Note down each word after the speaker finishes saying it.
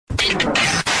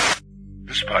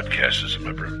This podcast is a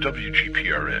member of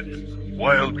WGPRN,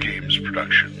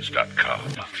 WildGamesProductions.com.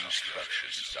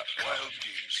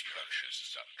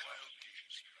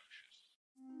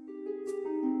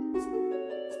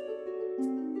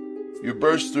 You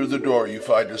burst through the door, you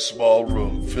find a small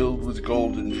room filled with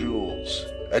golden jewels,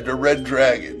 and a red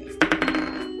dragon.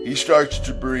 He starts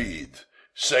to breathe.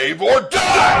 Save or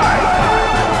die!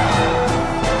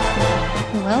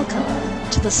 Welcome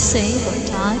to the Save or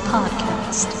Die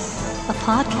podcast, a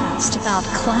podcast about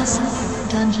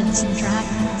classic Dungeons and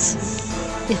Dragons.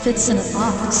 If it's in a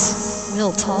box,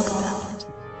 we'll talk about it.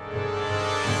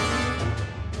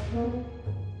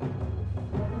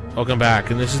 Welcome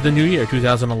back, and this is the new year,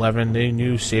 2011. The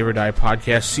new Save or Die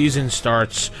podcast season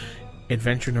starts,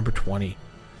 adventure number 20.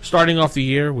 Starting off the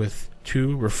year with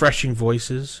two refreshing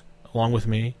voices, along with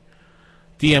me,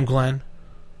 DM Glen.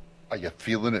 Are you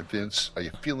feeling it, Vince? Are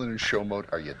you feeling in show mode?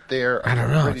 Are you there? I don't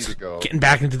know. Ready to go? Getting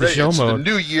back into the show it's mode. It's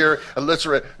the new year, and let's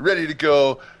ready to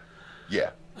go. Yeah.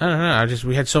 I don't know.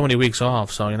 We had so many weeks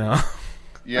off, so you know.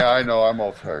 Yeah, I know. I'm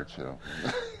all tired too.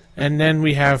 And then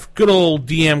we have good old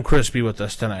DM Chrispy with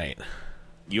us tonight.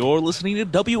 You're listening to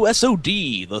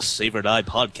WSOD, the Save or Die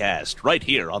podcast, right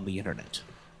here on the internet.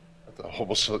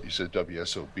 Almost you said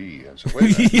WSOB. I said,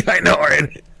 wait a minute. Yeah, I know,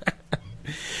 right?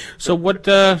 So what,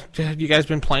 have you guys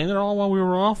been playing at all while we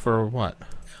were off, or what?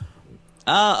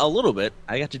 A little bit.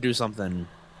 I got to do something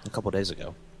a couple days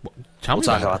ago. Tell me We'll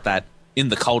talk about that in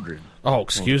the cauldron. Oh,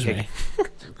 excuse me.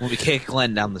 When we kick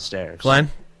Glenn down the stairs. Glenn,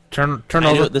 turn Can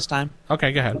I over. do it this time?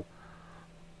 Okay, go ahead.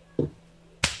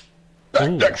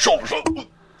 Back, shoulders up.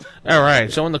 All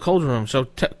right, so in the cold room. So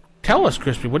tell us,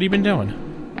 Crispy, what have you been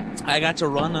doing? I got to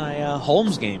run a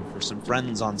Holmes game for some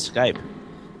friends on Skype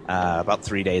about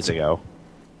 3 days ago.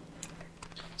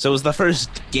 So it was the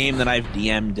first game that I've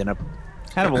DM'd in a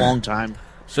kind of a long time.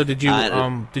 So did you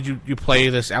you play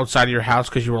this outside of your house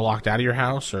because you were locked out of your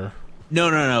house, or?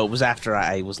 No. It was after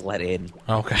I was let in.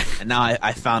 Okay. And now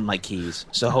I found my keys,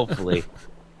 so hopefully.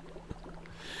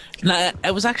 No,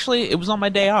 it was on my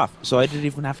day off, so I didn't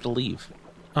even have to leave.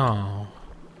 Oh.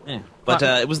 Yeah. But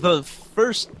it was the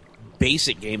first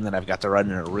basic game that I've got to run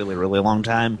in a really, really long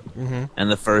time, and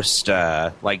the first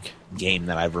game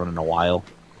that I've run in a while.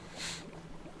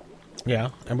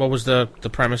 Yeah. And what was the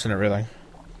premise and everything?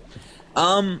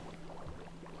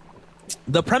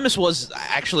 The premise was I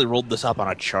actually rolled this up on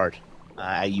a chart.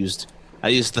 I used the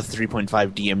 3.5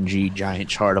 DMG giant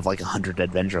chart of like 100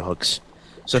 adventure hooks.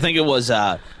 So I think it was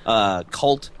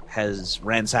cult has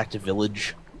ransacked a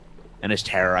village and is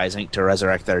terrorizing to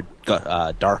resurrect their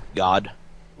dark god.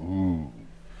 Ooh.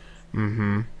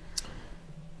 Mm-hmm.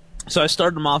 So I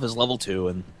started them off as level 2,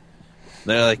 and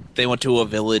they went to a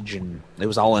village and it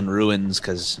was all in ruins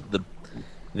because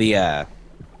the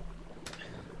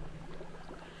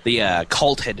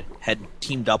cult had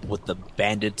teamed up with the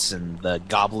bandits and the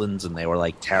goblins, and they were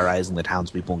like terrorizing the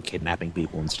townspeople and kidnapping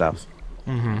people and stuff.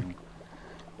 Mm-hmm.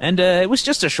 And it was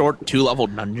just a short 2-level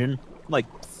dungeon, like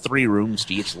 3 rooms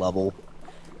to each level,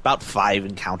 about 5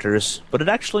 encounters. But it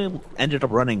actually ended up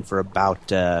running for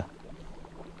about 5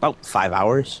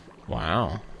 hours.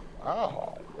 Wow.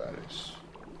 Wow, that is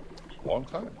a long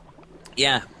time.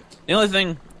 Yeah. The only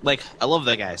thing, I love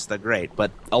the guys, they're great, but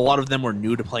a lot of them were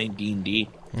new to playing D&D.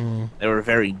 They were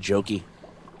very jokey.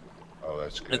 Oh,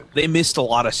 that's good. They missed a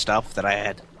lot of stuff that I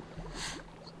had.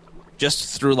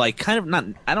 Just through, kind of not,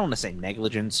 I don't want to say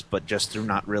negligence, but just through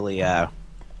not really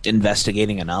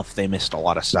investigating enough, they missed a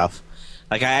lot of stuff.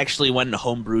 I actually went and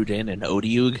homebrewed in an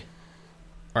Odiug.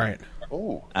 All right.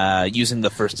 Oh. Using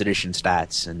the first edition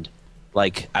stats, and,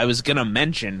 I was going to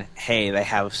mention, hey, they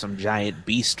have some giant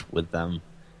beast with them,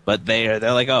 but they're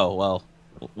like, oh, well,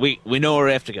 we know where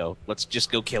we have to go. Let's just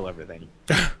go kill everything.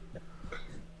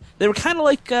 They were kind of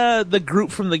like the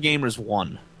group from the Gamers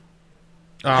 1.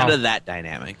 Kind of that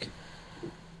dynamic.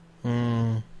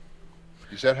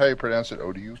 Is that how you pronounce it,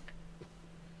 Odiu?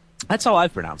 That's how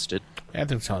I've pronounced it. Yeah, I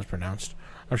think that's how it's pronounced.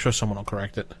 I'm sure someone will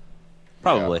correct it.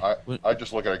 Probably. Yeah, I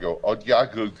just look at it and go, oh, yeah,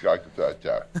 good.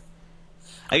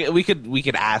 We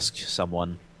could ask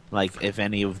someone, if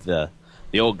any of the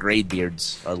old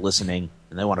graybeards are listening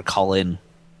and they want to call in.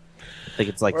 I think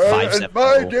it's 5 In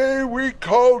my day, we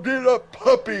called it a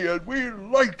puppy, and we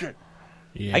liked it.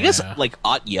 Yeah. I guess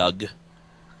Otyug.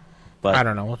 But I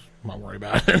don't know. Let's not worry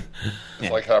about it.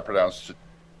 It's like how I pronounced it,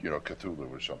 Cthulhu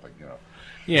or something,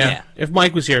 Yeah. If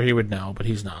Mike was here, he would know, but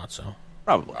he's not, so.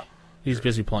 Probably. He's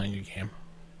busy playing a game.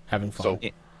 Having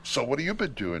fun. So what have you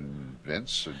been doing,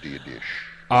 Vince, or D-Dish?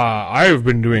 I've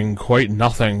been doing quite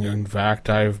nothing. In fact,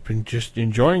 I've been just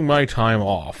enjoying my time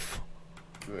off.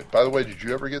 Good. By the way, did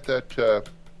you ever get that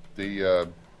the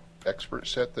expert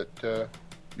set that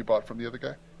you bought from the other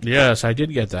guy? Yes, I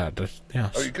did get that.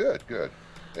 Yes. Oh, you good.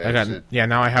 I got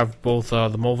now I have both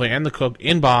the Mulvey and the Cook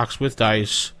in box with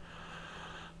dice.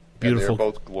 Beautiful. And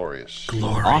they're both glorious.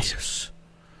 Glorious.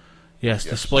 Yes,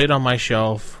 displayed on my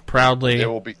shelf proudly.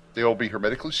 They will be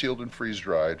hermetically sealed and freeze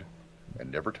dried,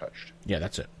 and never touched. Yeah,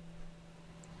 that's it.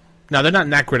 Now they're not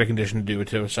in that great a condition to do it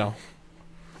too, so.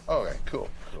 Okay, cool.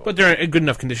 But they're in good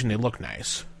enough condition. They look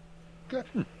nice. Good.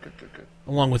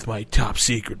 Along with my top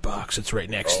secret box, it's right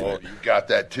next to it. Oh, you got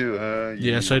that too, huh?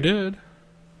 Yes, I did.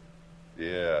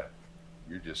 Yeah,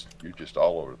 you're just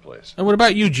all over the place. And what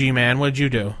about you, G-Man? What did you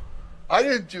do? I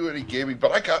didn't do any gaming,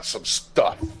 but I got some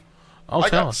stuff. Oh,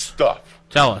 tell us. Stuff.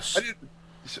 Tell us.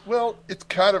 Well, it's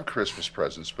kind of Christmas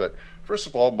presents, but first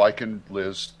of all, Mike and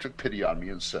Liz took pity on me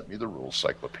and sent me the Rules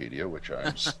Cyclopedia, which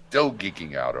I'm still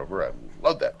geeking out over. I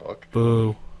love that book.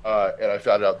 Boo. And I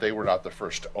found out they were not the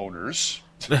first owners.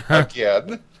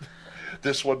 Again,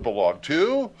 this one belonged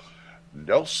to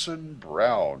Nelson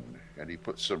Brown, and he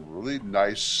put some really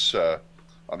nice,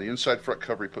 on the inside front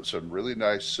cover, he put some really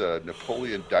nice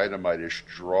Napoleon Dynamite-ish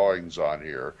drawings on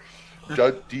here.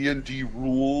 D&D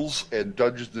Rules and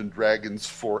Dungeons and Dragons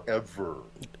Forever.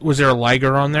 Was there a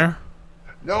Liger on there?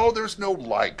 No, there's no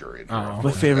Liger in here. Oh.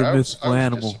 My favorite mystical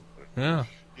animal. Yeah.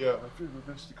 Yeah, my favorite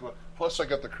mystical. Plus, I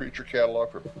got the creature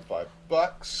catalog for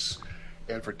 $5,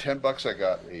 and for $10, I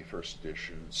got a first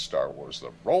edition Star Wars: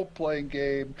 The Role-Playing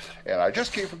Game. And I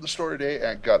just came from the store today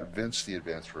and got Vince the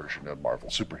advanced version of Marvel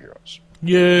Superheroes.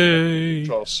 Yay! Which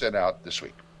I'll send out this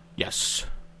week. Yes.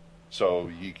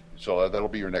 So that'll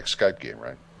be your next Skype game,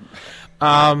 right?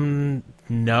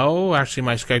 No. Actually,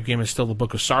 my Skype game is still the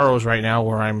Book of Sorrows right now,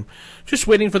 where I'm just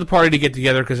waiting for the party to get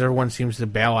together because everyone seems to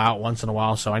bail out once in a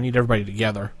while, so I need everybody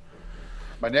together.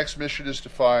 My next mission is to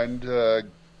find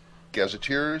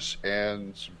gazetteers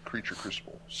and some creature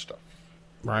crucible stuff.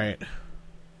 Right.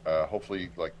 Hopefully,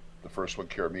 like the first one,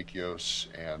 Karamikios,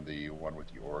 and the one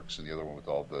with the orcs, and the other one with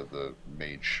all the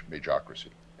mageocracy.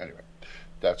 Anyway,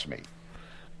 that's me.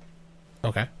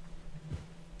 Okay.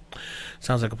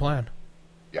 Sounds like a plan.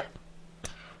 Yeah.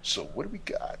 So what do we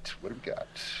got?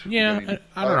 Yeah,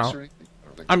 I don't know.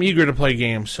 I'm eager to play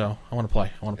games, so I want to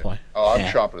play. Oh,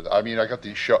 I'm chomping at that. I mean, I got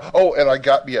these show. Oh, and I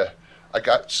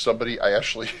got somebody. I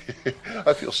actually,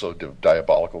 I feel so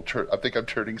diabolical. I think I'm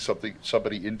turning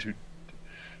somebody into,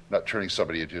 not turning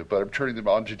somebody into, but I'm turning them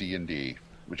on to D&D,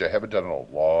 which I haven't done in a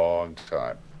long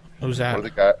time. Who's that?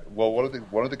 One of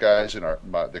the guys in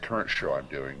the current show I'm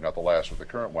doing, not the last one, the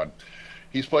current one.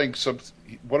 He's playing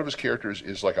one of his characters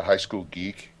is like a high school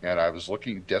geek, and I was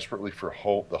looking desperately for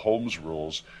the Holmes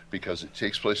rules because it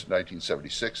takes place in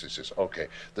 1976. He says, okay,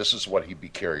 this is what he'd be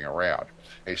carrying around.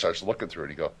 And he starts looking through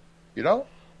it, and he goes,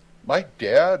 my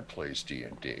dad plays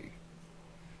D&D.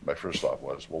 My first thought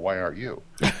was, well, why aren't you?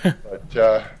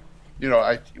 But,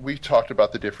 we talked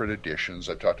about the different editions.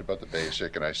 I talked about the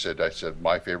basic, and I said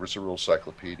my favorite's the Rules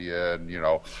Cyclopedia, and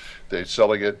they're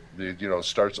selling it.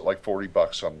 Starts at like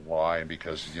 $40 online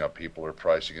because people are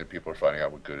pricing it, people are finding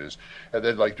out what good is. And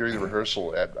then like during the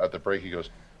rehearsal at the break, he goes,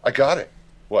 "I got it.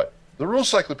 What? The Rules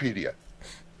Cyclopedia."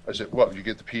 I said, "What? Did you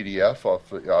get the PDF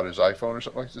on his iPhone or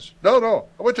something like this?" No.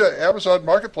 I went to Amazon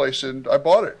Marketplace and I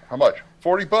bought it. How much?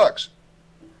 $40.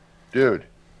 Dude,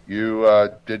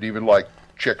 you didn't even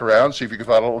check around, see if you can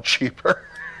find a little cheaper.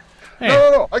 Hey.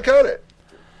 No, I got it.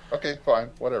 Okay, fine,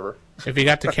 whatever. If you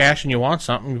got the cash and you want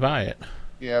something, you buy it.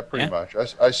 Yeah, pretty much.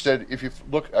 I said, if you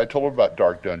look, I told him about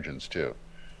Dark Dungeons too,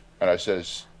 and I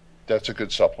says that's a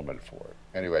good supplement for it.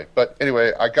 Anyway,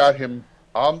 I got him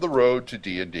on the road to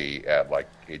D&D at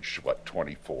age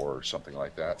 24 or something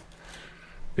like that.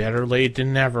 Better late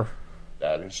than never.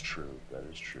 That is true.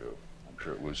 I'm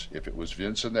sure if it was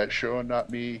Vince in that show and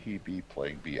not me, he'd be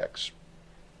playing BX.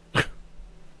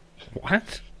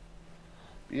 What?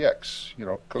 BX,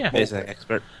 cook He's an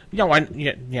expert. Yeah,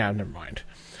 never mind.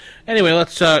 Anyway,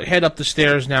 let's head up the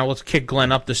stairs now. Let's kick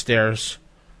Glenn up the stairs.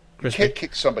 You can't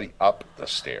kick somebody up the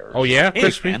stairs. Oh yeah, Hey,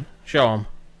 Chrispy, man. show him.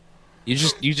 You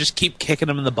just keep kicking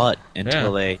them in the butt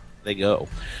until they go.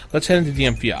 Let's head into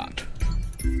DM Fiat.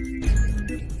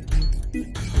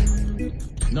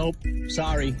 Nope.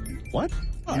 Sorry. What?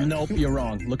 Nope, you're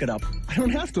wrong. Look it up. I don't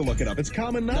have to look it up. It's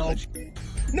common knowledge.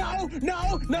 No.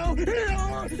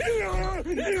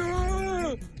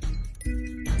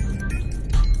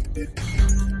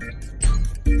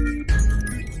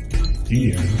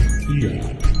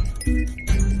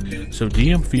 So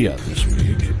DM Fiat this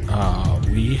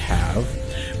week, we have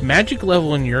magic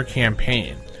level in your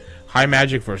campaign. High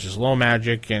magic versus low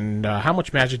magic, and how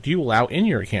much magic do you allow in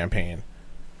your campaign?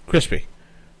 Crispy.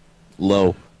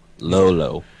 Low.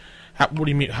 What do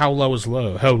you mean? How low is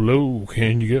low? How low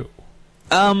can you go?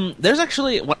 There's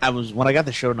actually when I got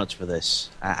the show notes for this,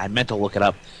 I meant to look it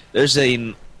up. There's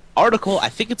an article, I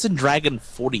think it's in Dragon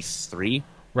 43.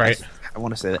 Right. I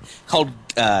want to say that, called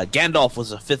Gandalf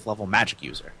was a 5th level magic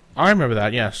user. I remember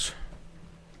that, yes.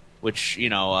 Which,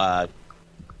 okay,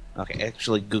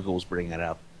 actually Google's bringing it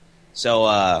up.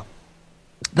 So,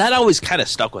 that always kind of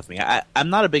stuck with me. I'm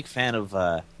not a big fan of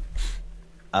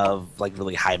like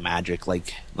really high magic,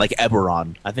 like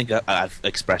Eberron. I think I've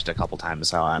expressed a couple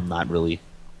times how I'm not really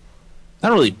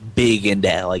big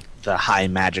into like the high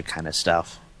magic kind of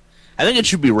stuff. I think it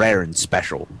should be rare and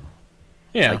special.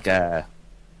 Yeah. Like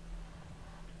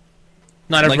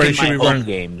not everybody like in should be my running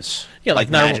games. Yeah, like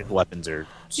not magic weapons are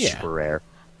super rare.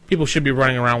 People should be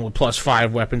running around with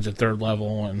 +5 weapons at 3rd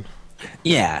level, and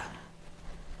yeah,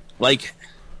 like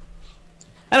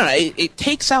I don't know. It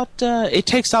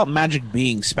takes out magic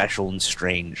being special and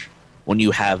strange when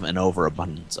you have an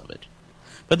overabundance of it.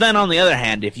 But then on the other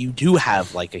hand, if you do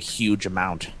have like a huge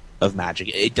amount of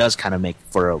magic, it does kind of make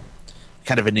for a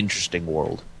kind of an interesting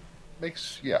world.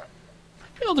 Yeah.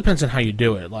 It all depends on how you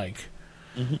do it. Like,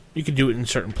 you can do it in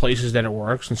certain places that it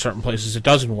works, and certain places it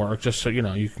doesn't work, just so you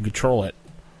know you can control it.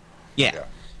 Yeah.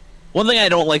 One thing I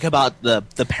don't like about the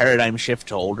paradigm shift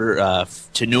to older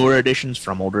to newer editions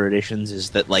from older editions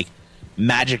is that like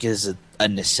magic is a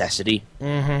necessity,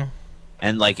 and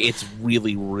like it's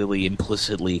really, really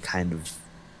implicitly kind of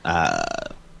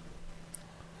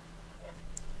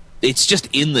it's just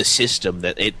in the system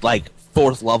that it like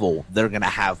 4th level they're gonna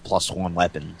have +1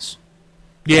 weapons.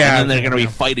 Yeah, and then they're gonna be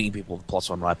fighting people with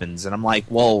 +1 weapons, and I'm like,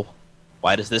 well,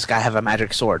 why does this guy have a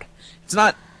magic sword? It's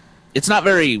not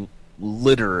very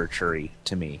literature-y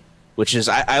to me, which is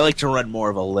I like to run more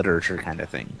of a literature kind of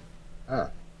thing.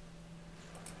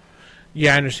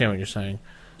 Yeah, I understand what you're saying.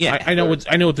 Yeah, I know what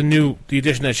the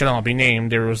edition that shall not be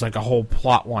named. There was like a whole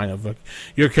plot line of like,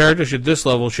 your character should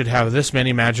have this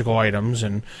many magical items,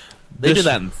 and they did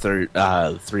that in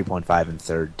 3.5 and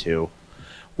 3rd too.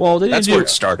 Well, that's where it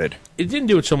started. It didn't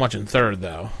do it so much in 3rd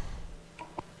though.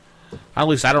 At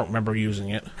least I don't remember using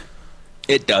it.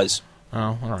 It does.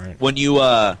 Oh, all right. When you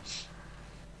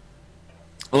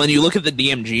look at the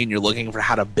DMG and you're looking for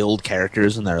how to build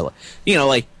characters, and they're like,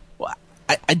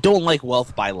 I don't like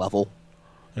wealth by level.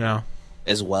 Yeah.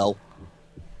 As well.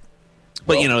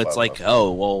 But it's like,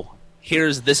 oh well,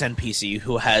 here's this NPC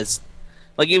who has,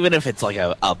 like, even if it's like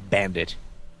a bandit,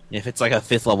 if it's like a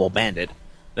 5th level bandit,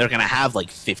 they're gonna have like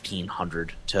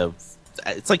 1,500 to,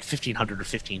 it's like 1,500 or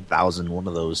 15,000. One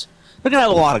of those. They're gonna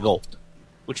have a lot of gold,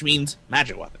 which means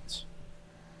magic weapons.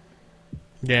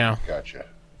 Yeah. Gotcha.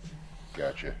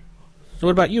 So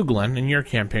what about you, Glenn, in your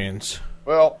campaigns?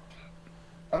 Well,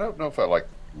 I don't know if I like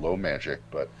low magic,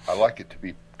 but I like it to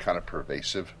be kind of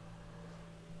pervasive.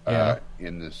 Yeah.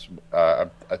 In this, I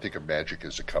think of magic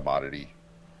as a commodity.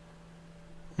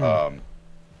 I'm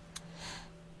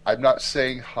not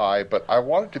saying high, but I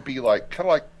want it to be like kind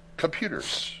of like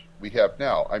computers we have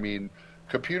now. I mean,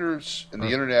 computers and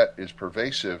the internet is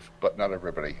pervasive, but not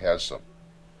everybody has them.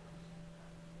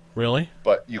 Really?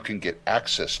 But you can get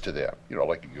access to them.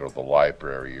 Like you go to the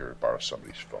library or borrow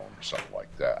somebody's phone or something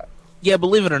like that. Yeah,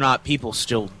 believe it or not, people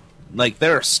still, like,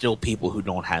 there are still people who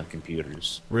don't have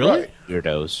computers. Really? Right.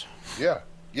 Weirdos. Yeah,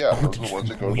 those are the ones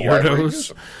that go to the library and use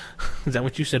them. Is that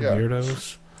what you said,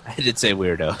 weirdos? I did say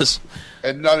weirdos.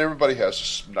 And not everybody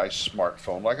has a nice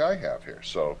smartphone like I have here,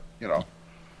 so,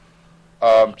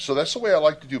 so that's the way I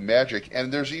like to do magic,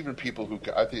 and there's even people who,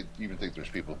 I even think there's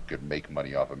people who could make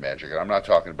money off of magic, and I'm not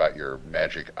talking about your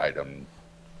magic item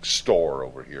store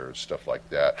over here and stuff like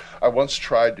that. I once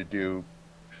tried to do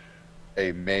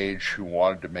a mage who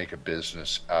wanted to make a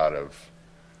business out of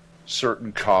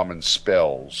certain common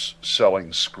spells,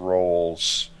 selling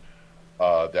scrolls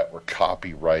that were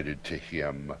copyrighted to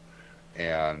him,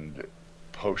 and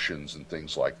potions and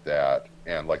things like that,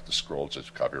 and like the scrolls that's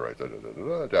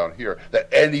copyrighted down here that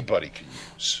anybody can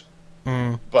use,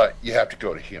 but you have to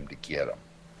go to him to get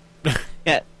them.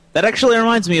 Yeah, that actually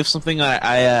reminds me of something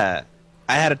I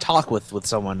had a talk with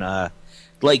someone.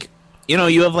 Like,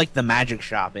 you have like the magic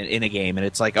shop in a game, and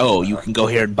it's like, oh, you can go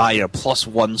here and buy your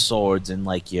 +1 swords and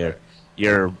like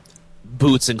your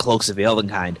boots and cloaks of the elven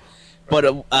kind.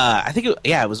 But I think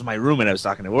it was my roommate I was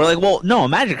talking to. We're like, well, no, a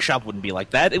magic shop wouldn't be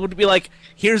like that. It would be like,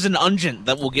 here's an unguent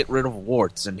that will get rid of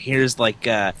warts, and here's like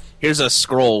here's a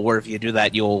scroll where if you do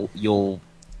that, you'll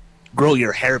grow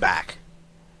your hair back.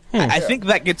 I think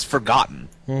that gets forgotten.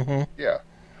 Mm-hmm. Yeah,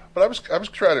 but I was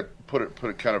trying to put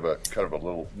it kind of a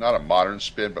little, not a modern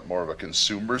spin, but more of a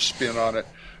consumer spin on it,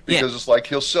 because it's like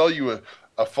he'll sell you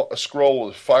a scroll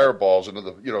with fireballs into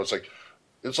the,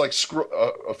 it's like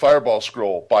a fireball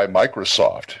scroll by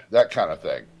Microsoft, that kind of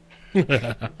thing.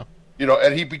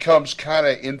 and he becomes kind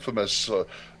of infamous.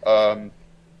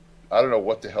 I don't know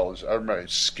what the hell is. I remember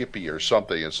Skippy or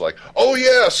something. It's like, oh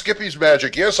yeah, Skippy's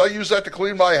magic. Yes, I used that to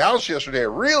clean my house yesterday.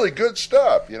 Really good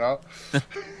stuff,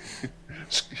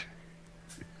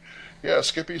 Yeah,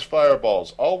 Skippy's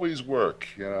fireballs always work.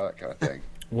 That kind of thing.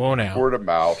 Whoa, now. Word of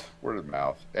mouth.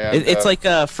 And It's like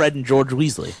Fred and George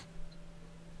Weasley.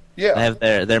 Yeah, They have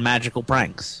their magical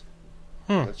pranks.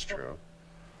 That's true.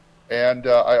 And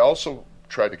I also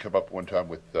tried to come up one time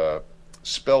with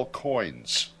spell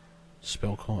coins.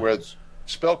 Spell coins. Where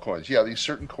spell coins, yeah, these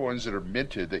certain coins that are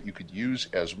minted that you could use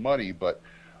as money, but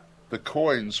the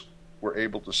coins were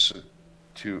able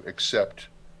to accept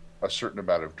a certain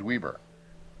amount of dweemer.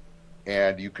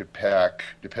 And you could pack,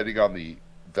 depending on the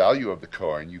value of the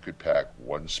coin, you could pack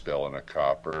one spell in a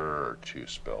copper or two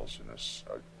spells in a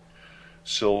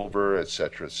silver,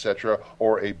 etc.,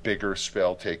 or a bigger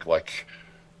spell, take like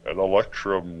an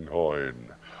electrum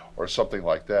coin or something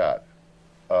like that.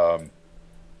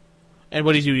 And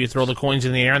what do? You throw the coins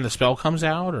in the air and the spell comes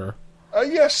out, or?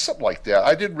 Yes, something like that.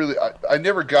 I didn't really. I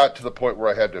never got to the point where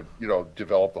I had to,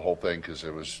 develop the whole thing because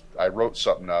it was. I wrote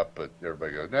something up, but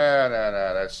everybody goes, nah,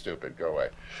 that's stupid. Go away.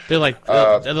 They're like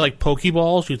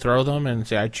Pokeballs. You throw them and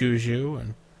say, "I choose you."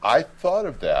 And I thought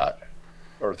of that,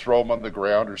 or throw them on the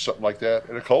ground or something like that,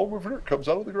 and a cold river comes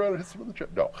out of the ground and hits them with the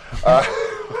chip. No.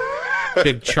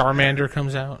 Big Charmander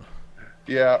comes out.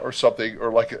 Yeah, or something,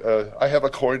 or like I have a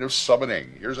coin of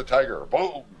summoning. Here's a tiger.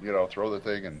 Boom! Throw the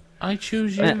thing and I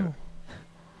choose you.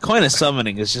 Coin of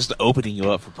summoning is just opening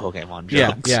you up for Pokemon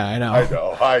jokes. Yeah, I know.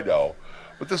 I know.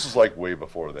 But this is like way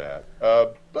before that.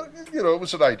 But it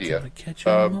was an idea. Catch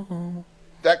 'em all.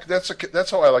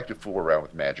 That's how I like to fool around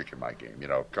with magic in my game.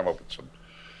 Come up with some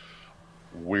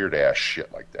weird ass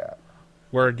shit like that.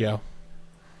 Word, yo.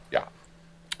 Yeah.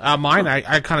 Mine,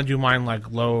 I kind of do mine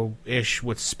like low-ish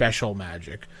with special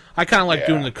magic. I kind of like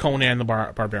doing the Conan the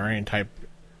Barbarian type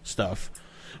stuff.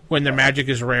 When their magic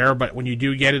is rare, but when you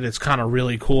do get it, it's kind of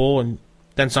really cool, and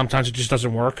then sometimes it just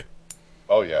doesn't work.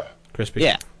 Oh, yeah. Crispy.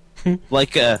 Yeah. when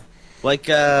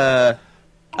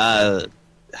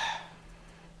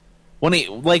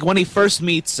he first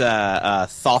meets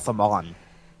Thothamon,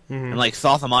 and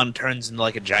Thothamon turns into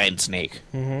like a giant snake.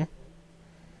 Mm-hmm.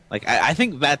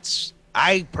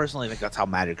 I personally think that's how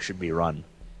magic should be run.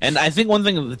 And I think one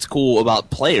thing that's cool about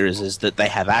players is that they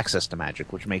have access to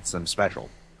magic, which makes them special.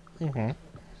 Mm-hmm.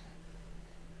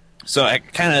 So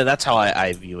that's how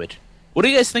I view it. What do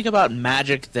you guys think about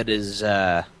magic that is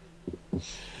not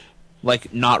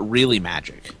really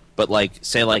magic, but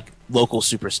say local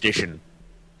superstition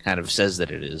kind of says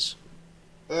that it is?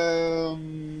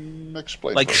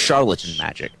 Explain. Like charlatan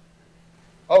magic.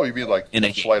 Oh, you mean like In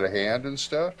a sleight of hand and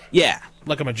stuff? Yeah.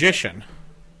 Like a magician.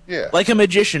 Yeah. Like a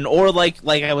magician, or like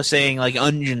I was saying, like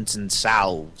unguents and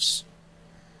salves.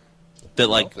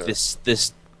 That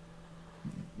this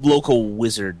local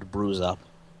wizard brews up.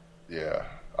 Yeah.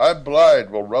 I'm blind.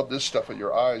 Well, rub this stuff in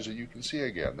your eyes and you can see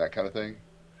again. That kind of thing.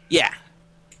 Yeah.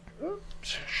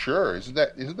 Sure. Isn't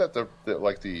that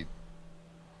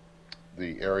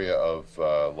the area of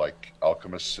like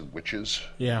alchemists and witches?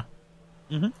 Yeah.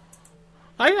 Mm-hmm.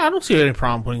 I don't see any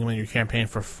problem putting them in your campaign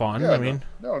for fun. Yeah, I mean,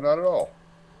 no, not at all.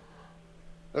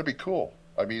 That'd be cool.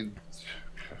 I mean,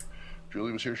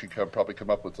 Julie was here. She'd probably come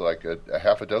up with like a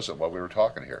half a dozen while we were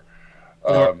talking here.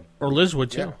 Or Liz would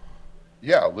too.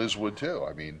 Yeah, Liz would too.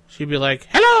 I mean, she'd be like,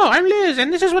 "Hello, I'm Liz,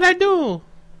 and this is what I do."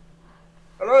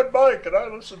 And I'm Mike, and I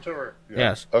listen to her. Yeah.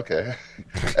 Yes. Okay.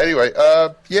 Anyway,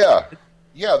 yeah.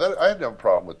 That I have no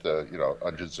problem with the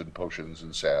unguents and potions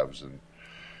and salves, and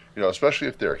especially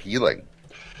if they're healing.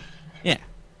 Yeah.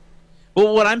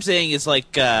 Well, what I'm saying is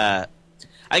like I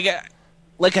got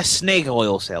like a snake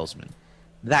oil salesman.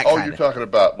 You're talking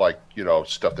about like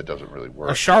stuff that doesn't really work.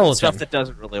 A charlatan. Stuff that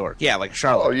doesn't really work. Yeah, like a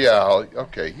charlatan. Oh yeah.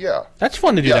 Okay. Yeah. That's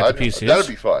fun to do that to PCs. That'd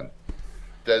be fun.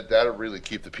 That'll really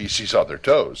keep the PCs on their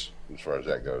toes as far as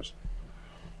that goes.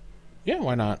 Yeah,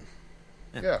 why not?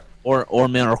 Yeah. Or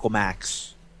Miracle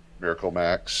Max. Miracle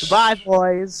Max. Goodbye,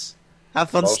 boys.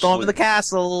 Have fun storming the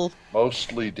castle.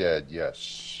 Mostly dead.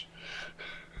 Yes.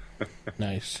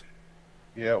 Nice.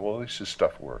 Yeah. Well, at least his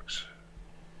stuff works.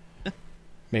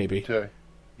 Maybe.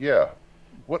 Yeah.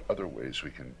 What other ways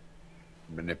we can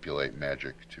manipulate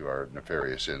magic to our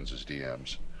nefarious ends as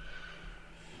DMs?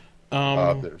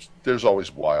 There's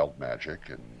always wild magic,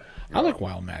 and I like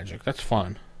wild magic. That's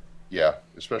fun. Yeah,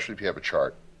 especially if you have a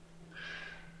chart.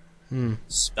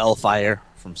 Spellfire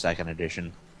from 2nd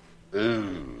edition.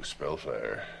 Ooh,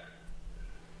 Spellfire.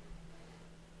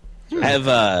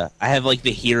 I have like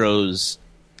the heroes.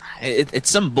 It's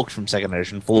some book from 2nd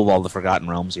edition full of all the Forgotten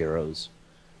Realms heroes.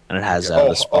 and it has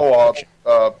the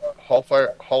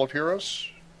Hall of Heroes.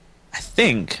 I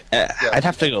think I'd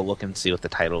have to go look and see what the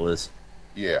title is.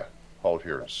 Yeah, Hall of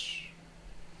Heroes.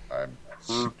 I'm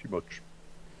pretty much.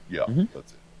 Yeah,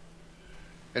 that's it.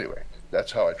 Anyway,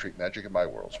 that's how I treat magic in my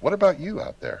worlds. What about you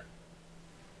out there?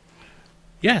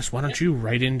 Yes, why don't you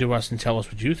write into us and tell us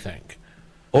what you think?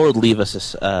 Or leave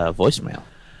us a voicemail.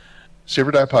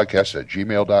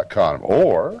 SaberDiePodcast@gmail.com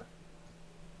or...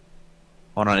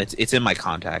 Hold on, it's in my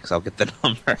contacts. I'll get the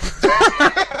number.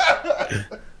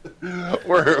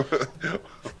 we're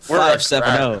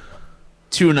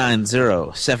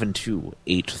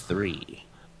 570-290-7283.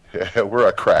 Yeah, we're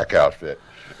a crack outfit.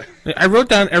 I wrote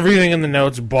down everything in the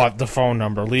notes but the phone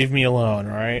number. Leave me alone,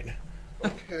 all right?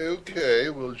 Okay.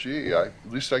 Well, gee, at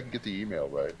least I can get the email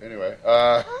right. Anyway,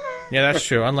 Yeah, that's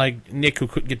true. Unlike Nick, who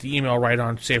couldn't get the email right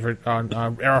on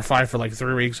RFI for like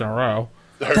 3 weeks in a row.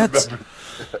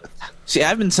 See,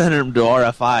 I've been sending them to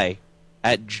RFI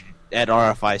at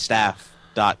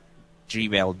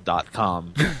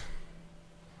rfistaff.gmail.com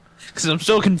because I'm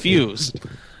so confused.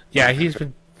 Yeah, he's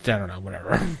been... I don't know,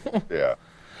 whatever. Yeah.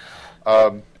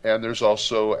 And there's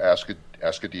also Ask a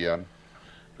DM.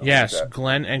 Yes, like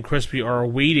Glen and Chrispy are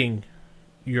awaiting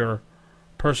your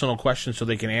personal questions so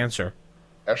they can answer.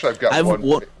 Actually, I've got one.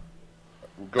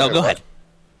 Go ahead.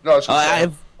 No, it's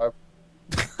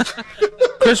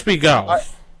Chrispy, go.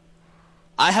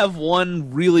 I have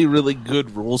one really, really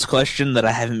good rules question that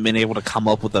I haven't been able to come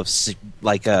up with a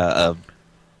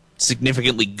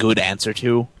significantly good answer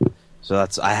to. So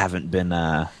I haven't been.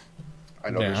 I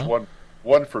know there's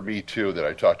one for me too that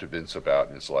I talked to Vince about,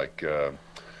 and it's like,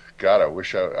 God, I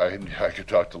wish I could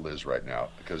talk to Liz right now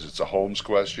because it's a Holmes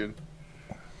question,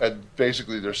 and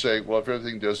basically they're saying, well, if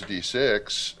everything does a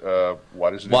D6,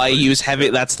 why doesn't? Why use heavy?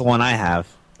 That's the one I have.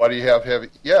 Why do you have heavy?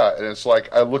 Yeah, and it's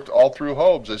like I looked all through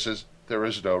Holmes. It says there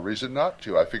is no reason not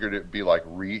to. I figured it'd be like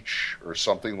reach or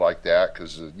something like that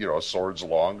because a sword's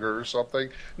longer or something.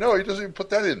 No, he doesn't even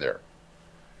put that in there.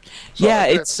 So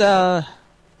yeah,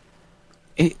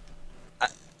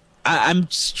 I'm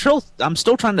still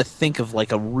trying to think of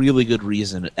like a really good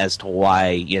reason as to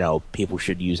why people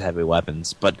should use heavy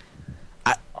weapons, but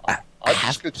I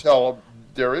just could tell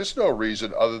there is no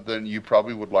reason other than you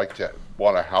probably would like to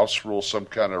want a house rule, some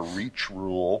kind of reach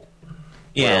rule.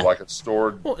 Yeah, where, like it's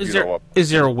stored. Well, is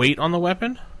there a weight on the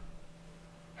weapon?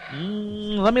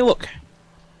 Let me look.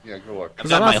 Yeah, go look. I've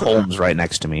got my Holmes right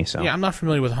next to me, so yeah, I'm not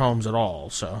familiar with Holmes at all,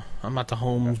 so I'm not the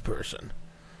Holmes person.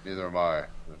 Neither am I.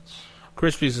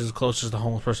 Crispy's is as close as the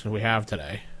Holmes person we have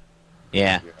today.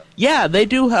 Yeah, they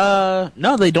do.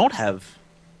 No, they don't have.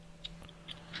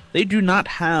 They do not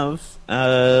have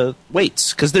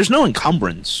weights because there's no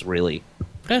encumbrance really.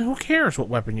 And who cares what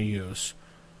weapon you use?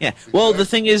 Yeah. Well, the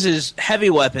thing is heavy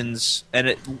weapons,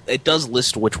 and it does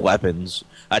list which weapons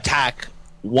attack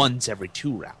once every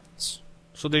 2 rounds.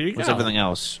 So there you go. Everything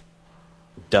else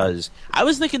does. I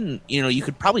was thinking, you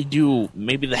could probably do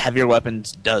maybe the heavier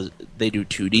weapons they do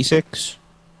 2d6.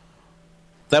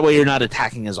 That way you're not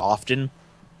attacking as often,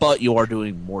 but you are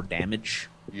doing more damage.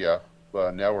 Yeah.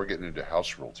 Now we're getting into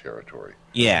house rule territory.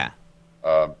 Yeah.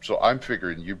 So I'm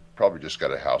figuring you probably just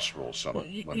got a house rule.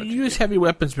 You use heavy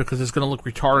weapons because it's going to look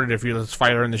retarded if you're this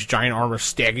fighter in this giant armor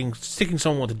sticking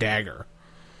someone with a dagger.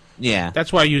 Yeah.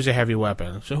 That's why I use a heavy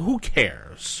weapon. So who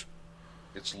cares?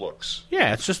 It's looks.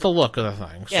 Yeah, it's just the look of the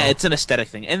thing. So. Yeah, it's an aesthetic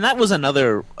thing. And that was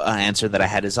another answer that I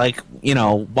had is like,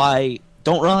 why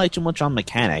don't rely too much on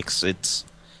mechanics.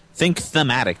 Think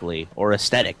thematically or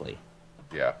aesthetically.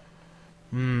 Yeah.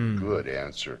 Good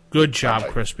answer. Good job,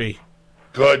 Crispy.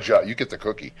 Good job. You get the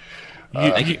cookie.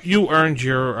 You earned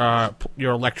your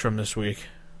Electrum this week.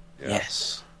 Yeah.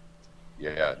 Yes.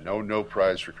 Yeah, no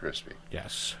prize for Crispy.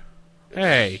 Yes.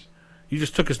 Hey, you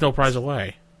just took his no prize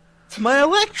away. It's my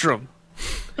Electrum.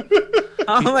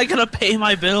 How am I going to pay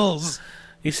my bills?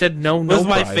 He said no With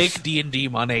my prize. fake D&D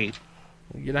money.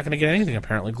 You're not going to get anything,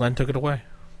 apparently. Glenn took it away.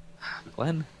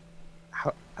 Glenn?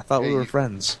 I thought we were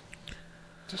friends.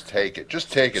 Just take it.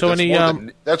 Just take it. So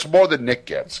that's more than Nick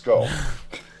gets. Go.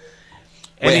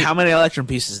 Wait, how many Electrum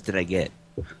pieces did I get?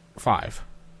 5.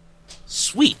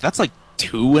 Sweet. That's like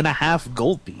 2.5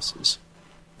 gold pieces.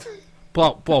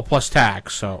 Well, plus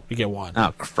tax, so you get 1.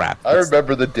 Oh, crap. I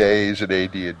remember the days in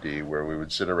AD&D where we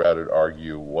would sit around and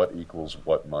argue what equals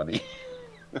what money.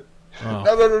 Oh.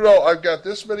 No. I've got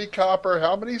this many copper.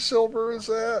 How many silver is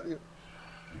that?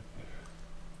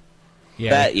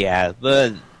 Yeah.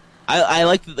 I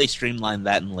like that they streamlined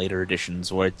that in later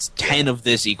editions where it's 10 of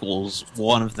this equals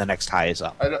 1 of the next highest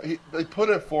up. I know, they put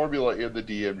a formula in the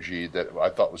DMG that I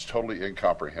thought was totally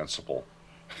incomprehensible.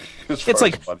 It's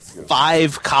like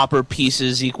 5 copper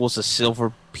pieces equals a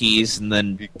silver piece, and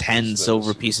then 10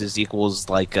 silver pieces equals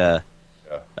like a...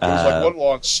 Yeah. It was like one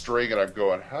long string, and I'm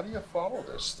going, how do you follow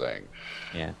this thing?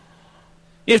 Yeah.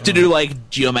 You have to do, like,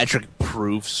 geometric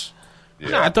proofs. Yeah.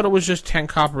 No, I thought it was just 10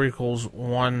 copper equals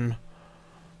 1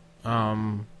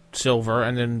 silver,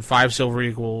 and then 5 silver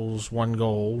equals 1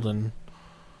 gold, and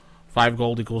 5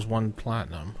 gold equals 1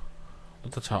 platinum.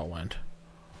 But that's how it went.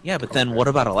 Yeah, but then what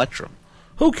about Electrum?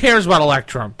 Who cares about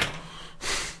Electrum?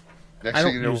 Next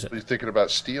thing you know, we'll be thinking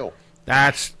about steel.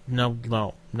 That's no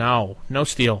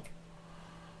steel.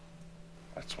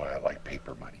 That's why I like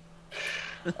paper money.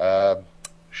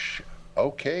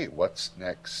 Okay, what's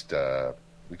next?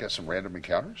 We got some random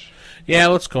encounters? Yeah,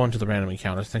 let's go into the random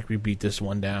encounters. I think we beat this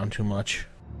one down too much.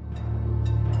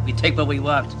 We take what we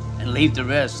want and leave the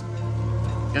rest.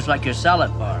 Just like your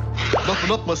salad bar.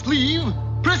 Nothing up my sleeve.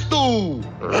 Presto! Will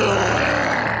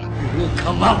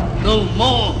come out no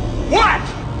more. What?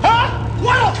 Huh?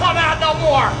 What'll come out no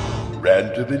more?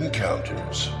 Random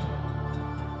encounters.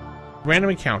 Random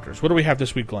encounters. What do we have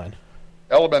this week, Glenn?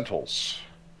 Elementals.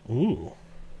 Ooh.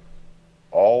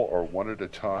 All or one at a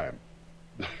time.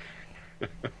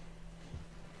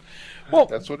 Well,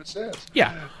 that's what it says.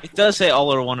 Yeah. It does say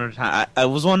all or one at a time. I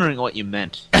was wondering what you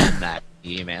meant in that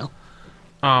email.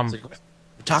 We're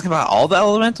talking about all the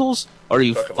elementals? Or are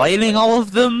you fighting all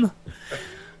of them?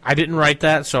 I didn't write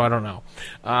that, so I don't know.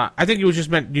 I think it was just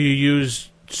meant, do you use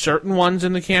certain ones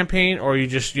in the campaign, or you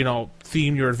just,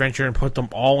 theme your adventure and put them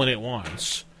all in at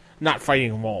once? Not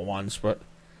fighting them all at once, but...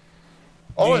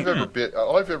 All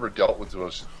I've ever dealt with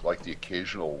was like the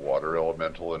occasional water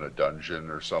elemental in a dungeon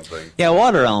or something. Yeah,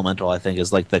 water elemental, I think,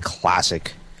 is like the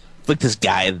classic. It's like this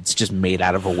guy that's just made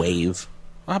out of a wave.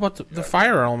 How about the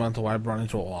fire elemental I've run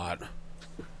into a lot?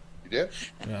 You did?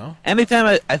 Yeah.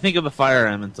 Anytime I think of a fire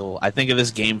elemental, I think of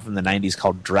this game from the 90s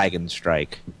called Dragon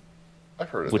Strike. I've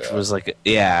heard of which that. was like,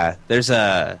 there's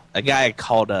a guy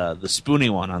called the Spoony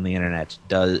One on the internet.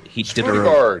 Spoony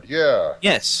Bard, yeah.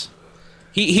 Yes.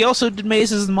 He also did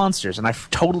Mazes and Monsters, and I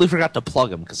totally forgot to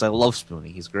plug him because I love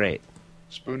Spoony. He's great.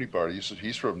 Spoony Bard,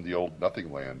 he's from the old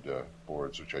Nothing Land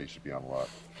boards, which I used to be on a lot.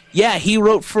 Yeah, he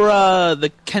wrote for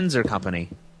the Kenzer Company.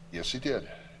 Yes, he did.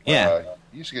 Yeah.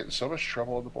 He used to get in so much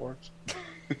trouble on the boards.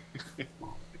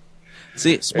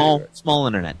 See, small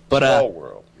internet. But, small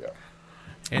world,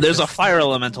 yeah. There's a fire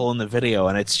elemental in the video,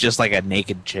 and it's just like a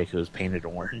naked chick who's painted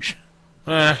orange.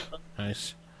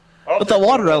 Nice. But the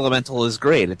water elemental is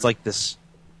great. It's like this...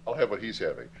 I'll have what he's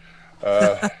having.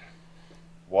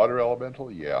 Water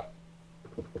elemental, yeah.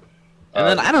 And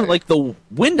then, I don't like, the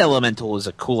wind elemental is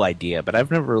a cool idea, but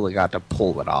I've never really got to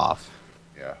pull it off.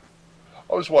 Yeah. I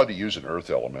always wanted to use an earth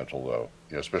elemental,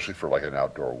 though, especially for like an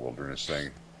outdoor wilderness thing.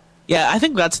 Yeah, I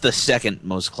think that's the second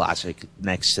most classic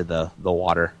next to the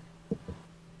water.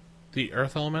 The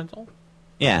earth elemental?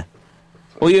 Yeah.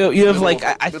 Well, you have like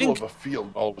I think middle of a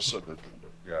field, all of a sudden,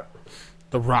 yeah.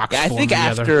 The rocks. Yeah, I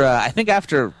think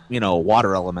after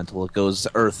water elemental, it goes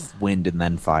earth, wind, and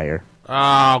then fire.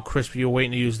 Oh, Crispy, you're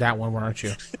waiting to use that one, weren't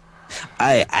you?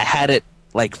 I had it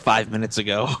like 5 minutes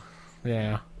ago.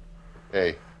 Yeah.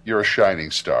 Hey, you're a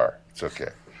shining star. It's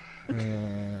okay.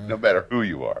 No matter who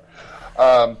you are.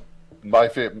 When I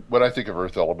think of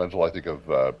earth elemental, I think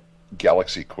of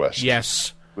Galaxy Quest.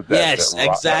 Yes. With that,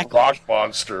 exactly. That rock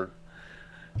monster.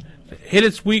 Hit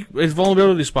its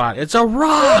vulnerability spot. It's a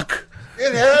rock!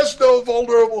 It has no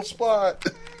vulnerable spot.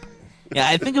 Yeah,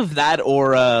 I think of that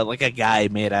or like a guy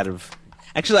made out of...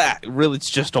 Actually, really, it's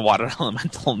just a water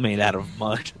elemental made out of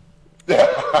mud.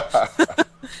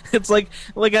 It's like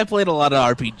I played a lot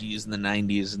of RPGs in the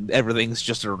 90s, and everything's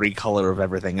just a recolor of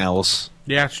everything else.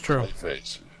 Yeah, it's true.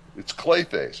 Clayface. It's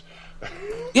Clayface.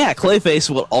 Yeah,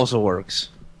 Clayface also works.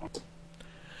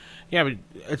 Yeah, but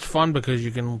it's fun because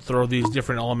you can throw these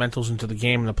different elementals into the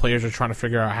game, and the players are trying to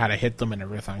figure out how to hit them and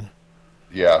everything.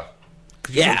 Yeah.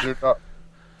 Yeah.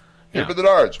 Hit for the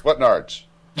nards. What nards?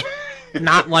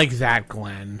 Not like that,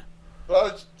 Glenn.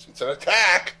 Well, it's an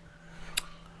attack.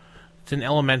 It's an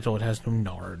elemental. It has no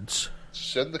nards.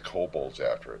 Send the kobolds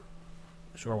after it.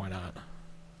 Sure, why not?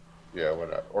 Yeah, why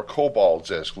not? Or kobolds,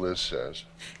 as Liz says.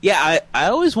 Yeah, I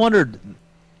always wondered...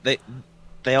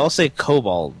 They all say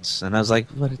kobolds, and I was like,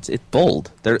 "But it's bold.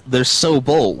 They're so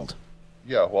bold."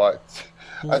 Yeah, well,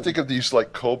 I think of these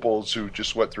like kobolds who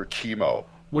just went through chemo.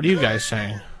 What are you guys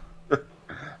saying?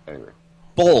 Anyway,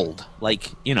 bold,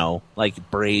 like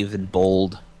brave and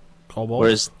bold. Kobold.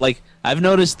 Whereas, like, I've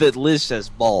noticed that Liz says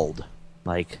bald,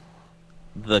 like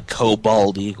the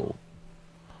kobold eagle.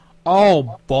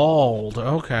 Oh, bald.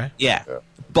 Okay. Yeah,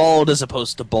 bald as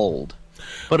opposed to bold.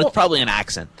 But it's probably an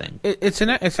accent thing. It's in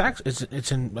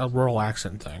a rural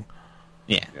accent thing.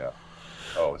 Yeah. Yeah.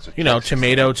 Oh, it's a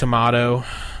tomato,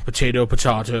 potato,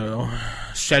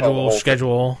 schedule.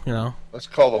 Let's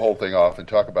call the whole thing off and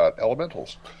talk about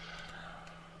elementals.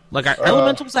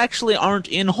 Elementals actually aren't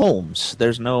in Holmes.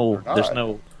 There's no.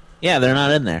 Yeah, they're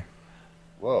not in there.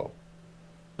 Whoa.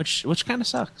 Which kind of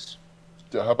sucks.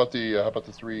 How about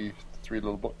the three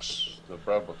little books, the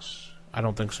brown books? I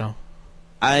don't think so.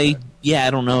 I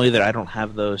don't know either. I don't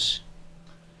have those.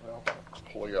 Well,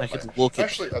 pulling up. I could look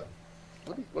actually.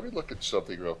 Let me look at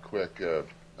something real quick.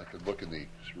 I could look in the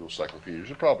real encyclopedias.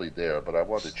 They're probably there, but I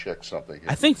wanted to check something.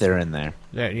 I think they're in there.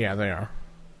 Yeah, they are.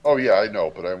 Oh yeah, I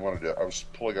know, but I was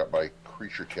pulling up my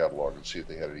creature catalog and see if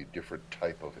they had any different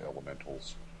type of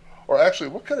elementals. Or actually,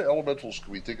 what kind of elementals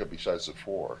can we think of besides the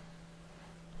four?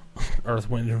 Earth,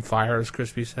 Wind, and Fire, as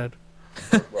Crispy said.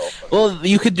 Well,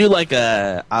 you could do like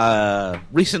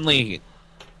recently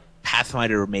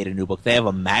Pathfinder made a new book. They have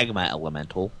a magma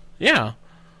elemental. Yeah.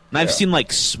 And I've seen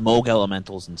like smoke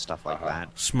elementals and stuff like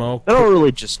that. Smoke. They're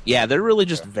really just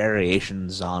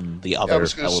variations on the other. I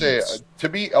was going to say, elements. to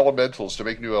me, elementals, to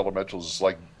make new elementals is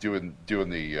like doing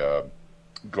the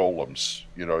golems.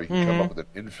 You can come up with an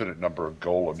infinite number of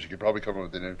golems. You could probably come up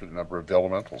with an infinite number of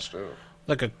elementals too.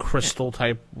 Like a crystal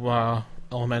type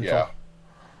elemental. Yeah.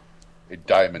 A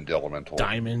diamond elemental.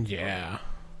 Diamond, yeah.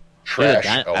 Trash.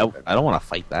 I don't want to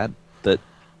fight that. That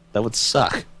would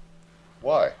suck.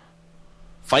 Why?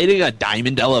 Fighting a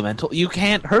diamond elemental, you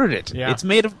can't hurt it. Yeah. It's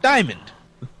made of diamond.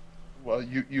 Well,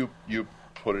 you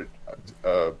put it.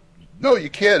 No, you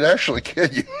can't actually, can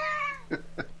you?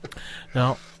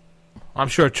 No. I'm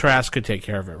sure Trask could take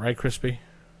care of it, right, Crispy?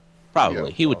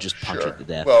 Probably. He would just punch it to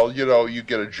death. Well, you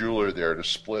get a jeweler there to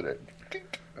split it.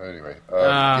 Anyway,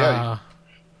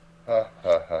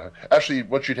 actually,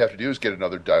 what you'd have to do is get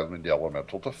another diamond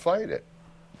elemental to fight it.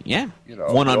 Yeah.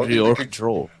 One under your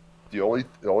control. The only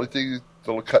thing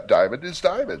that'll cut diamond is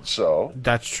diamond, so...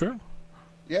 That's true.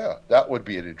 Yeah, that would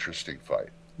be an interesting fight.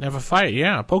 Never fight,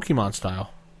 yeah, Pokemon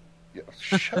style. Yeah,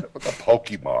 shut up with the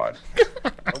Pokemon.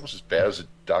 Almost as bad as a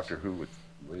Doctor Who with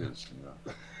Liz.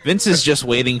 Vince is just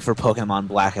waiting for Pokemon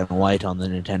Black and White on the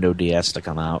Nintendo DS to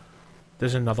come out.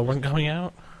 There's another one coming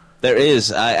out? There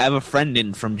is. I have a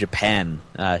friend from Japan.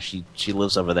 She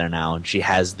lives over there now, and she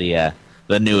has the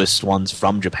newest ones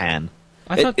from Japan.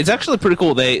 It's actually pretty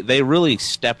cool. They really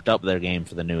stepped up their game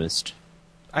for the newest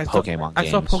Pokemon games. I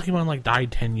thought Pokemon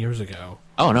died 10 years ago.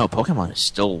 Oh no, Pokemon is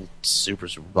still super,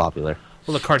 super popular.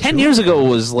 Well, the cartoon 10 years ago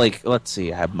was let's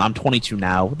see, I'm 22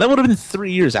 now. That would have been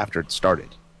 3 years after it started.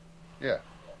 Yeah.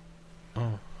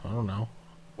 Oh, I don't know.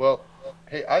 Well,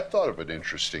 hey, I thought of an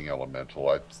interesting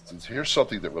elemental. Here's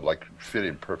something that would fit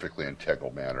in perfectly in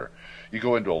Tegel Manor. You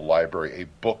go into a library, a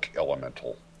book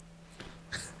elemental.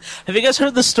 Have you guys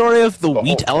heard the story of the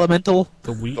wheat elemental?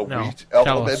 The wheat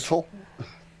elemental?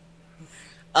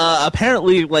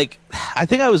 Apparently, I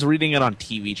think I was reading it on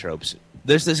TV Tropes.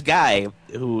 There's this guy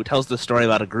who tells the story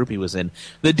about a group he was in.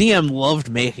 The DM loved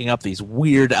making up these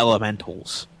weird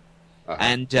elementals. Uh-huh.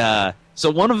 And so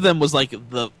one of them was I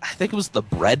think it was the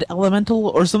bread elemental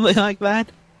or something like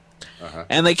that. Uh-huh.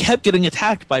 And they kept getting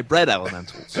attacked by bread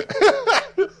elementals.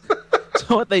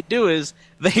 So what they do is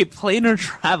they planar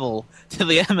travel to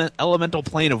the elemental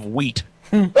plane of wheat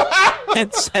and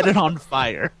set it on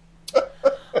fire.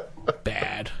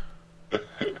 Bad. Why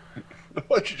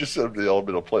don't you just set up the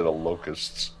elemental plane of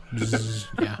locusts?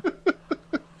 Yeah.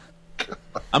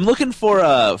 I'm looking for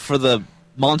the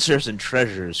Monsters and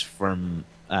Treasures from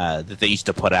that they used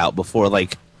to put out before, I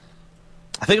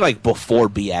think before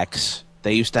BX.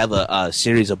 They used to have a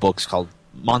series of books called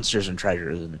Monsters and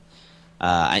Treasures, and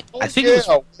I think it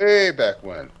was way back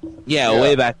when. Yeah,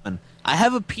 way back when. I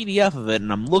have a PDF of it,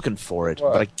 and I'm looking for it,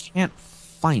 but I can't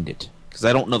find it because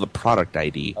I don't know the product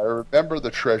ID. I remember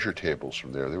the treasure tables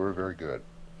from there; they were very good.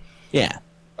 Yeah.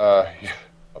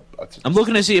 I'm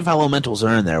looking to see if elementals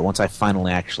are in there once I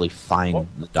finally actually find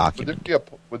the document.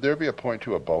 Would there be a point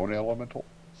to a bone elemental?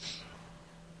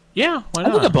 Yeah, why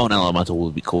not? I think a bone elemental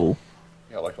would be cool.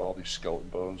 Yeah, like all these skeleton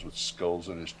bones with skulls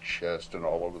in his chest and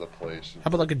all over the place. How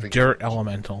about a dirt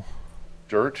elemental?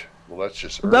 Dirt? Well, that's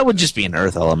just earth. That would just be an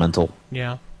earth elemental.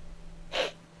 Yeah.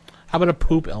 How about a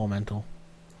poop elemental?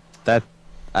 I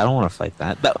don't want to fight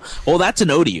that. Well, that's an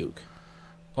Odiug.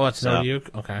 Oh, that's an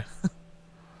Odiug? Okay.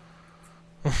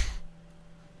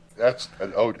 That's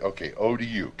an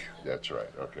Odiug. That's right.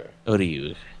 Okay.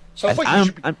 Odiug.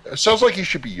 Sounds like he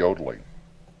should be yodeling.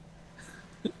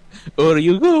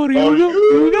 Odiug.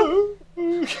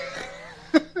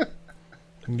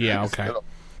 Yeah, okay.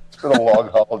 It's been a long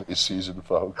holiday season,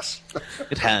 folks.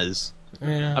 It has.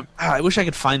 Yeah. I wish I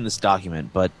could find this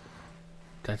document, but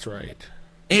That's right.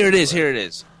 Here it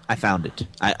is. I found it.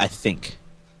 I think.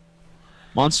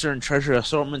 Monster and Treasure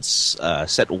assortments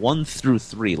set 1 through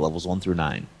 3, levels 1 through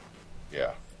 9.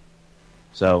 Yeah.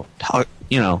 So talk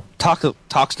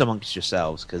amongst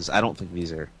yourselves, because I don't think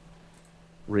these are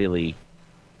really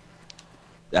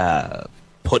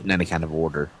put in any kind of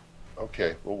order.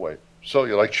 Okay, we'll wait. So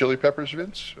you like chili peppers,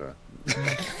 Vince?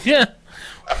 Yeah.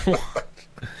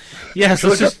 Yes,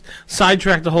 let's just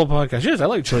sidetrack the whole podcast. Yes, I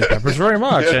like chili peppers very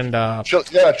much, and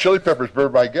chili peppers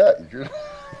burn my gut.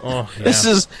 oh, yeah. This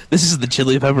is the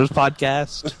Chili Peppers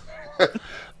podcast.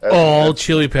 all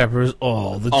chili peppers,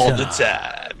 all the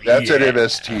time. That's an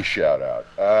MST shout out.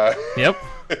 Yep.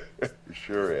 It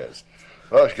sure is.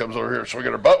 Oh, she comes over here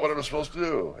swinging her butt. What am I supposed to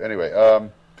do? Anyway,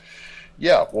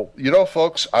 yeah. Well,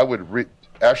 folks, I would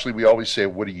actually, we always say,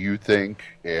 "What do you think?"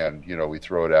 And we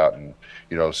throw it out and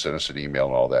send us an email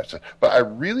and all that stuff. But I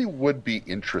really would be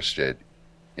interested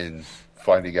in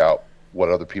finding out what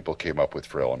other people came up with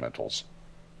for elementals.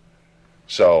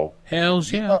 So,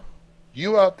 hells yeah.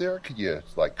 You out there, could you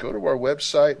go to our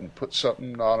website and put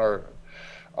something on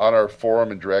our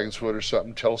forum in Dragonswood or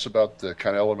something? Tell us about the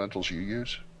kind of elementals you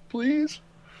use, please.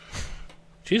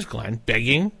 Jeez, Glenn,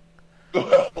 begging.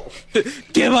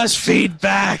 Give us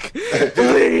feedback,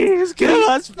 please. Give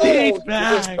us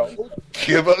feedback.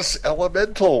 Give us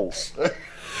elementals.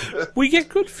 We get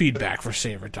good feedback for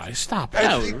Saber Die. Stop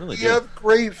it. We have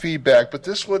great feedback, but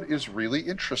this one is really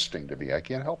interesting to me. I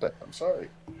can't help it. I'm sorry.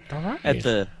 All right. At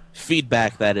the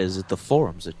feedback that is at the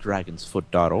forums at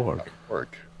dragonsfoot.org.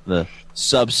 The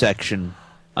subsection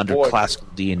under classical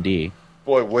D&D.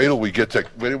 Boy, wait till we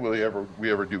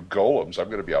ever do golems. I'm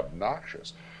going to be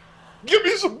obnoxious. Give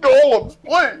me some golems,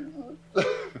 please.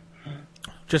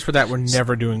 Just for that, we're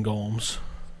never doing golems.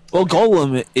 Well,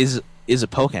 golem is a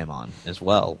Pokemon as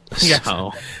well. Yes.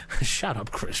 So. Shut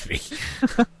up, Crispy.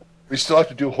 We still have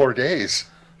to do Hordays.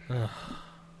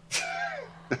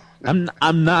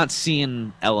 I'm not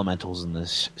seeing elementals in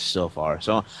this so far,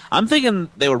 so I'm thinking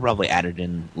they were probably added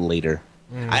in later.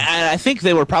 I think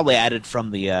they were probably added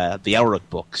from the Elric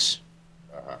books.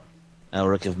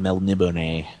 Elric of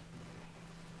Melnibone.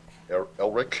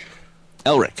 Elric.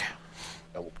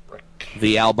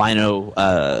 The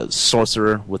albino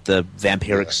sorcerer with the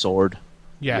vampiric sword.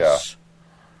 Yes. Yeah.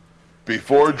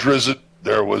 Before Drizzt,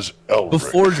 there was Elric.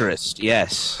 Before Drizzt,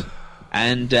 yes.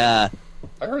 And I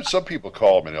heard some people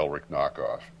call him an Elric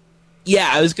knockoff. Yeah,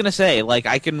 I was gonna say,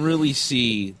 I can really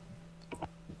see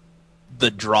the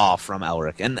draw from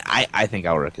Elric, and I think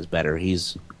Elric is better.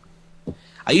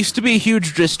 I used to be a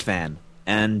huge Drizzt fan,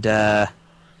 and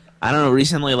I don't know.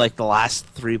 Recently, the last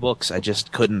 3 books, I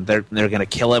just couldn't. They're gonna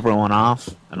kill everyone off,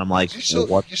 and I'm like,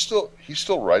 what? He's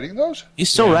still writing those?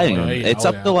 He's still writing them. It's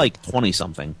up to 20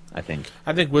 something, I think.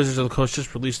 I think Wizards of the Coast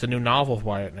just released a new novel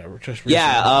by it. Just recently.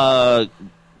 Yeah.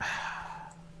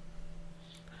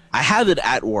 I have it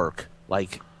at work.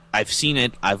 I've seen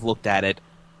it. I've looked at it.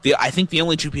 I think the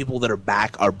only 2 people that are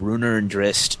back are Brunner and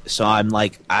Drizzt. So I'm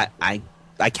like, I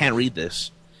can't read this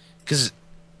because.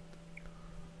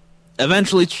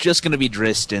 Eventually, it's just going to be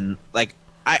Drizzt, and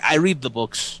I read the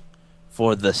books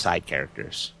for the side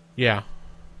characters. Yeah,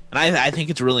 and I think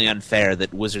it's really unfair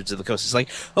that Wizards of the Coast is like,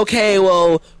 okay,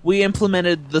 well, we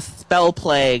implemented the spell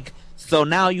plague, so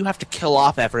now you have to kill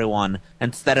off everyone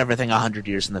and set everything 100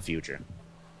 years in the future.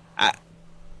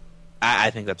 I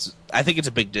think it's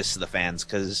a big diss to the fans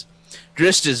because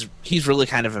Drizzt he's really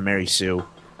kind of a Mary Sue.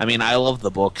 I mean, I love the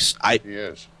books. He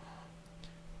is.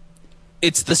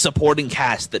 It's the supporting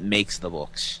cast that makes the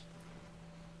books.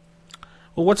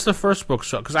 Well, what's the first book?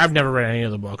 Because I've never read any of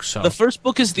the books. So the first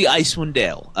book is the Icewind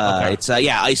Dale. Okay. It's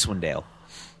Icewind Dale,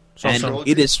 and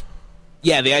it is, the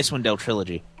Icewind Dale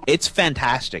trilogy. It's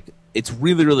fantastic. It's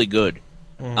really, really good.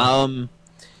 The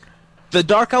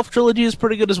Dark Elf trilogy is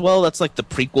pretty good as well. That's the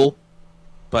prequel,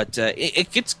 but it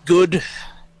gets good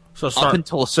up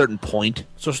until a certain point.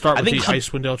 So start with the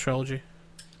Icewind Dale trilogy.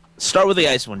 Start with the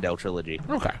Icewind Dale trilogy.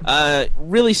 Okay.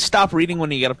 Really stop reading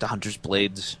when you get up to Hunter's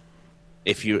Blades,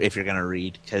 if you're gonna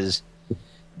read, because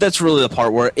that's really the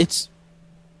part where it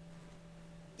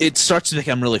starts to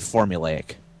become really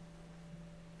formulaic.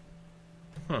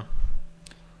 Huh.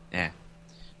 Yeah.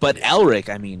 But Elric,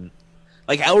 I mean,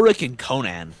 Elric and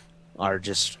Conan are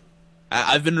just.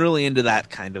 I've been really into that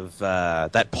kind of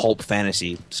that pulp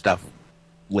fantasy stuff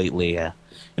lately.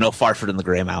 Farford and the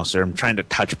Grey Mouse. I'm trying to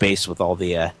touch base with all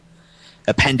the.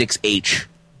 Appendix H.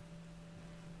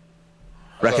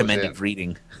 Recommended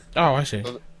reading. Oh, I see.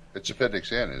 It's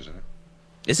Appendix N, isn't it?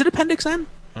 Is it Appendix N?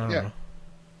 Yeah.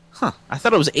 Huh. I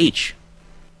thought it was H.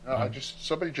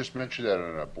 Somebody just mentioned that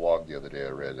on a blog the other day I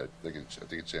read. I think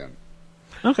it's in.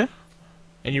 Okay.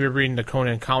 And you were reading the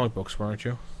Conan comic books, weren't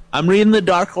you? I'm reading the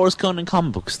Dark Horse Conan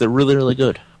comic books. They're really, really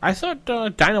good. I thought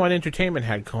Dynamite Entertainment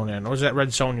had Conan, or was that Red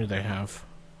Sonja they have?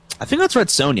 I think that's Red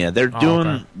Sonja. They're doing.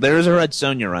 Okay. There's a Red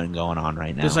Sonja run going on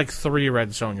right now. There's like 3 Red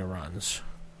Sonja runs.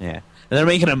 Yeah, and they're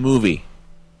making a movie.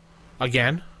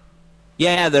 Again?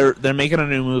 Yeah, they're making a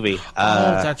new movie.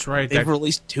 That's right. They've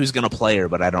released who's going to play her,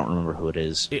 but I don't remember who it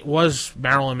is. It was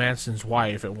Marilyn Manson's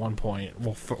wife at one point.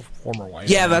 Well, former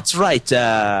wife. Yeah, that's right.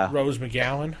 Rose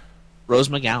McGowan. Rose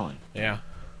McGowan. Yeah.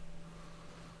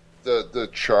 The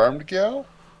charmed gal?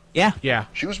 Yeah. Yeah.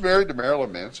 She was married to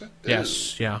Marilyn Manson?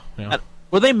 Yes, yeah.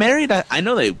 Were they married? I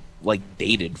know they,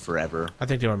 dated forever. I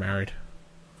think they were married.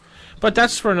 But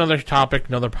that's for another topic,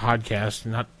 another podcast,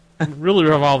 not really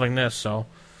revolving this, so...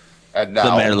 And now...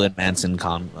 The Marilyn Manson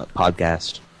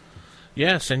podcast.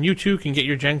 Yes, and you too can get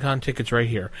your Gen Con tickets right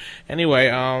here.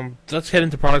 Anyway, let's head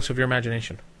into products of your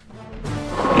imagination.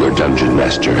 Your dungeon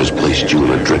master has placed you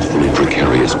in a dreadfully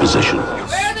precarious position.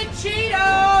 Where are the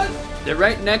Cheetos? They're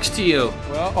right next to you.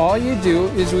 Well, all you do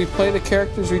is we play the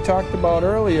characters we talked about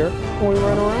earlier when we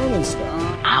run around and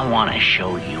stuff. I want to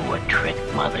show you a trick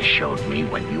Mother showed me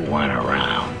when you weren't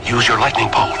around. Use your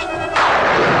lightning bolt.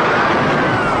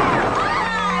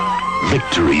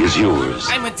 Victory is yours.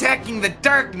 I'm attacking the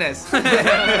darkness.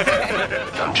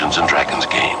 Dungeons and Dragons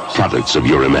game. Products of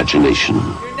your imagination.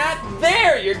 You're not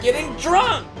there. You're getting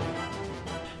drunk.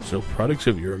 So, products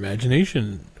of your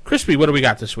imagination. Crispy, what do we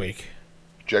got this week?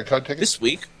 Gen Con tickets? This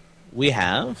week, we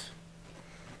have...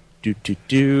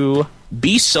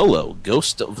 Be Solo,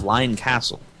 Ghost of Lion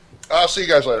Castle. I'll see you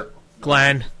guys later.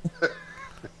 Glenn.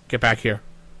 Get back here.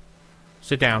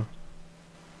 Sit down.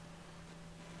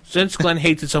 Since Glenn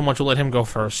hates it so much, we'll let him go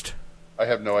first. I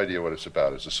have no idea what it's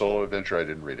about. It's a solo adventure. I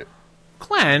didn't read it.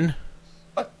 Glenn.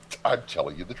 I'm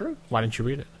telling you the truth. Why didn't you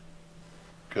read it?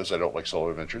 Because I don't like solo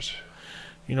adventures.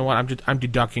 You know what? I'm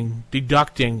deducting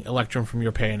Electrum from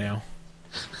your pay now.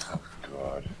 Oh,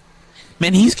 God.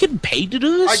 Man, he's getting paid to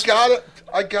do this?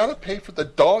 I gotta pay for the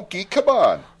donkey. Come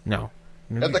on. No.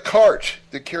 And the cart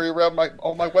to carry around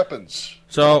all my weapons.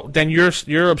 So then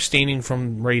you're abstaining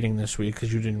from rating this week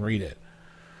because you didn't read it.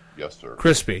 Yes, sir.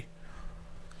 Crispy.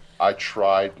 I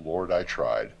tried, Lord, I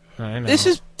tried. I know. This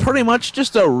is pretty much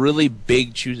just a really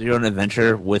big choose-your-own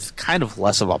adventure with kind of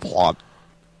less of a plot.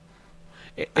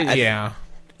 Yeah.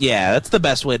 Yeah, that's the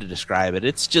best way to describe it.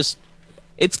 It's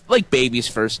like baby's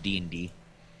first D&D.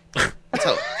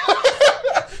 So,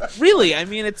 really, I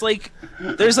mean, it's like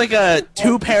there's like a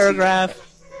 2-paragraph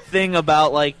thing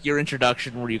about like your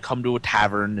introduction where you come to a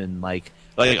tavern and like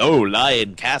oh,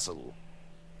 Lion Castle.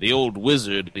 The old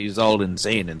wizard, he's all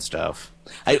insane and stuff.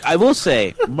 I will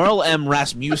say, Merle M.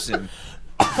 Rasmussen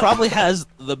probably has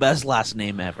the best last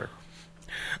name ever.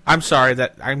 I'm sorry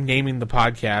that I'm naming the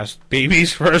podcast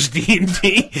 "Baby's First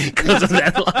D&D" because of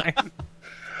that line.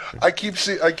 I keep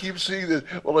seeing that.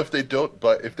 Well, if they don't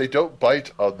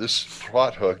bite on this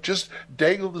plot hook, just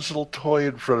dangle this little toy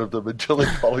in front of them until they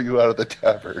follow you out of the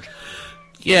tavern.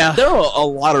 Yeah, there are a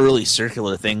lot of really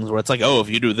circular things where it's like, oh, if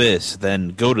you do this, then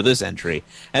go to this entry,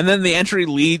 and then the entry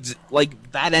leads,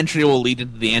 like that entry will lead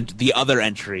into the other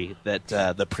entry that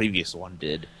the previous one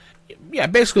did. Yeah,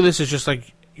 basically this is just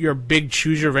like your big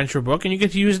choose your adventure book, and you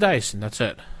get to use dice, and that's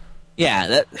it.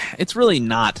 Yeah, it's really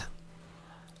not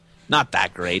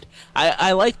that great.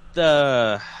 I like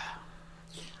the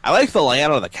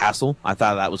layout of the castle. I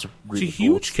thought that was really It's a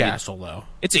huge castle, though.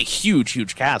 It's a huge,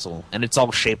 huge castle, and it's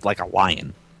all shaped like a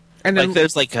lion. And then,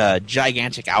 there's like a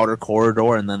gigantic outer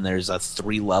corridor, and then there's a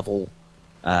 3-level,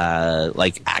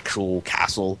 actual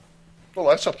castle. Well,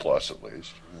 that's a plus at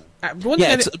least.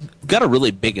 It's got a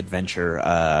really big adventure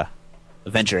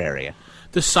area.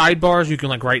 The sidebars, you can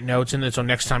like write notes in it, so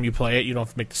next time you play it, you don't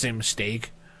have to make the same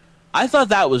mistake. I thought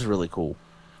that was really cool.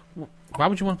 Why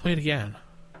would you want to play it again?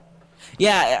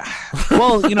 Yeah,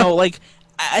 well,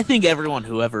 I think everyone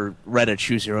who ever read a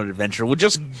Choose Your Own Adventure would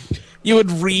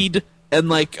read and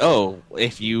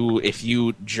if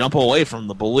you jump away from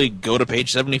the bully, go to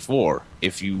page 74.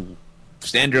 If you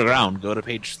stand your ground, go to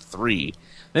page 3.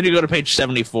 Then you go to page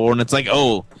 74, and it's like,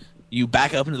 oh, you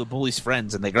back up into the bully's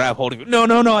friends, and they grab hold of you. No,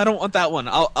 I don't want that one.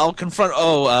 I'll confront.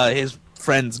 His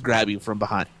friends grab you from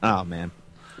behind. Oh man.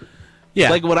 Yeah.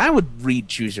 Like when I would read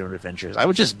Choose Your Own Adventures, I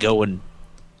would just go and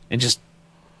just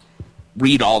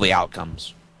read all the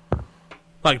outcomes.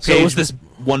 So it was this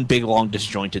one big, long,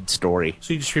 disjointed story.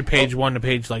 So you just read page 1 to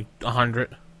page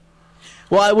 100.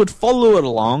 Well, I would follow it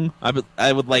along. I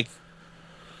would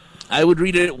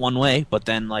read it one way, but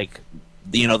then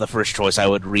the first choice I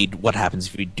would read what happens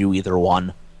if you do either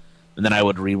one. and then I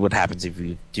would read what happens if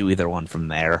you do either one from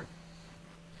there.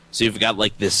 So you've got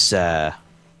like this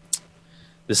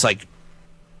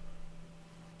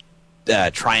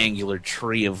triangular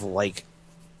tree of like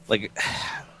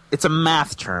it's a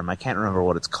math term. I can't remember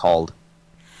what it's called,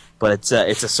 but it's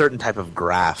a certain type of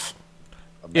graph.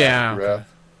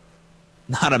 Graph?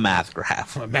 Not a math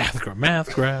graph. A math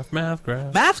graph.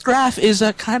 Math graph is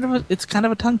kind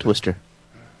of a tongue twister.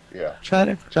 Yeah.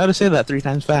 Try to say that 3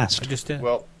 times fast. I just did.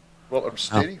 Well,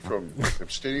 abstaining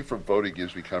from voting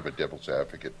gives me kind of a devil's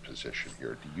advocate position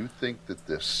here. Do you think that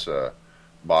this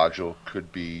module could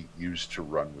be used to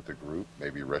run with a group,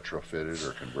 maybe retrofitted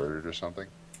or converted or something?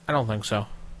 I don't think so.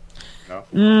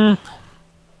 No?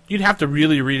 You'd have to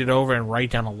really read it over and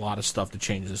write down a lot of stuff to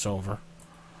change this over.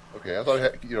 Okay, I thought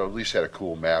it had, at least had a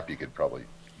cool map you could probably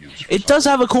use. It does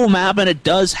have a cool map, and it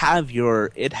does have your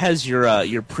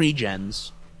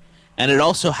pre-gens, and it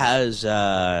also has.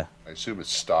 I assume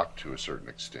it's stocked to a certain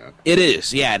extent. It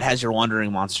is, yeah. It has your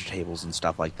wandering monster tables and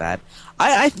stuff like that.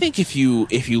 I think if you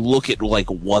look at like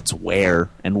what's where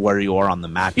and where you are on the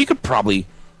map, you could probably.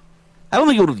 I don't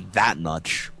think it would be that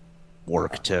much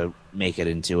work to make it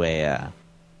into a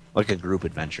group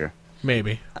adventure.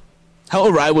 Maybe.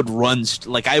 However, I would run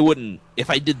I wouldn't. If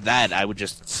I did that, I would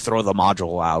just throw the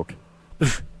module out.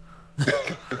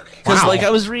 Because I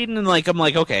was reading and I'm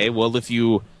like, okay, well, if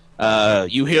you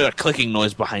hear a clicking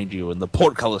noise behind you and the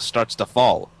portcullis starts to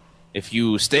fall, if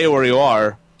you stay where you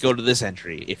are, go to this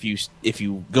entry. If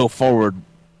you go forward,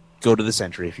 go to this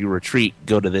entry. If you retreat,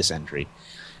 go to this entry.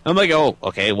 I'm like, oh,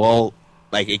 okay, well,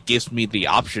 it gives me the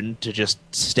option to just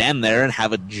stand there and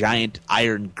have a giant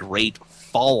iron grate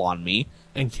fall on me.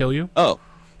 And kill you? Oh.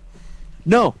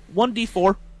 No,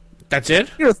 1d4. That's it?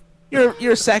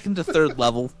 You're second to third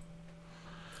level.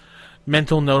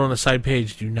 Mental note on the side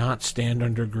page, do not stand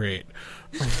under grate.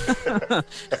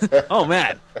 Oh,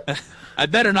 man. I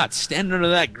better not stand under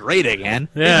that grate again.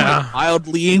 Yeah. It might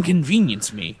mildly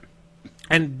inconvenience me.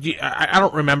 And I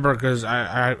don't remember because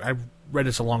I read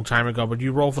this a long time ago, but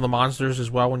you roll for the monsters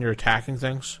as well when you're attacking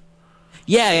things?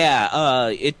 Yeah.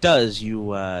 It does.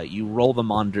 You roll the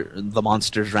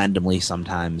monsters randomly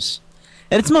sometimes,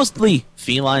 and it's mostly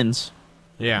felines.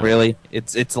 Yeah, really.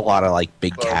 It's a lot of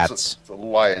big cats. It's a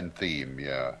lion theme.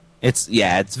 Yeah. It's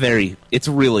really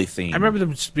themed. I remember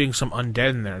there being some undead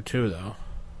in there too, though.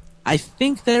 I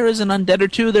think there is an undead or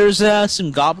two. There's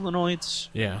some goblinoids.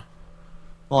 Yeah,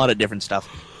 a lot of different stuff.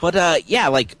 But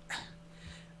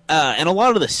and a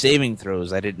lot of the saving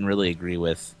throws I didn't really agree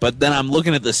with. But then I'm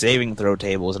looking at the saving throw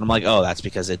tables, and I'm like, oh, that's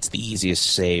because it's the easiest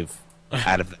save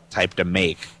out of the type to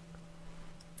make.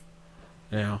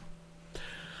 Yeah.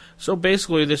 So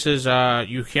basically, this is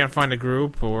you can't find a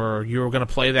group, or you were going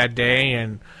to play that day,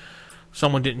 and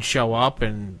someone didn't show up,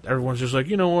 and everyone's just like,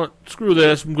 you know what, screw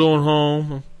this, I'm going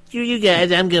home. You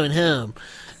guys, I'm going home.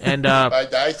 And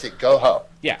I think go home.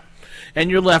 Yeah. And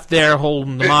you're left there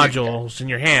holding the modules in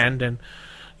your hand, and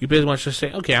you basically want to just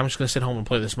say, okay, I'm just going to sit home and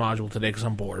play this module today because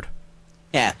I'm bored.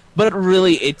 Yeah, but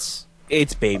really, it's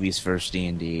baby's first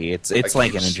D&D. It's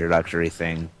like an introductory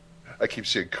thing. I keep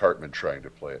seeing Cartman trying to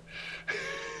play it.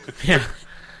 Yeah.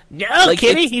 No,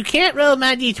 Kitty, you can't roll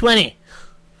my D20.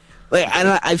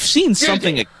 I've seen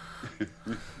something.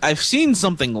 I've seen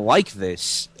something like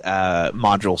this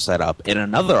module setup in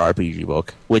another RPG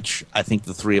book, which I think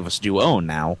the three of us do own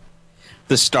now.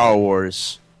 The Star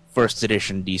Wars First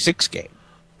Edition D6 game.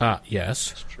 Yes.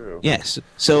 That's true. Yes.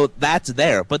 So that's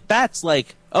there. But that's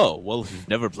oh, well, if you've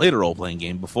never played a role-playing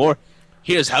game before,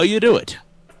 here's how you do it.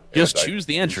 Just choose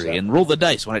the entry and roll the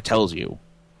dice when it tells you.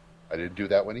 I didn't do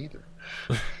that one either.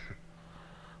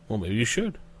 Well, maybe you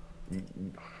should.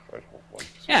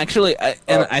 Yeah, actually,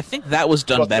 I think that was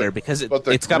done better because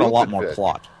it's got a lot more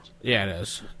plot. Yeah, it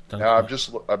is. Now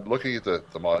I'm looking at the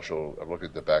module. I'm looking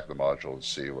at the back of the module and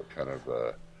see what kind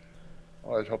of.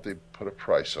 I'd hope they put a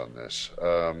price on this.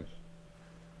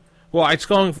 Well, it's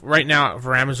going right now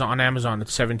for Amazon. On Amazon,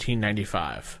 it's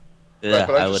 $17.95. Yeah, right,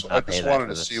 but I just wanted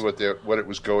to see what it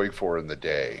was going for in the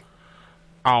day.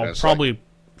 Oh, probably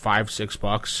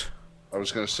 $5-6. I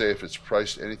was going to say if it's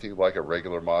priced anything like a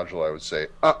regular module, I would say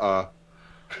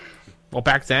Well,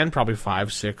 back then, probably $5,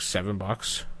 $6,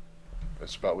 $7.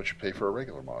 That's about what you pay for a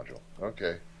regular module.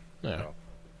 Okay. Yeah. Well,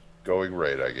 going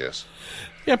rate, I guess.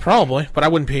 Yeah, probably, but I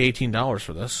wouldn't pay $18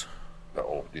 for this.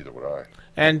 No, neither would I.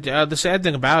 And the sad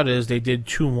thing about it is they did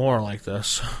 2 more like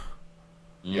this.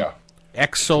 Yeah.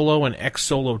 X Solo and X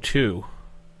Solo 2.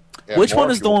 Yeah, which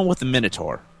one is the one with the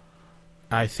Minotaur?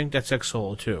 I think that's X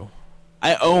Solo 2.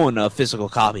 I own a physical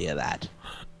copy of that.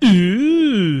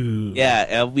 Ooh.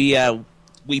 Yeah,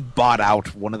 we bought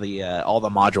out one of the all the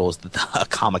modules that the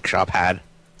comic shop had.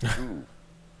 Ooh.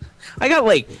 I got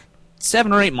like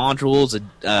 7 or 8 modules,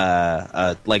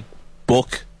 like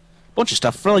book, bunch of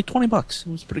stuff for like $20.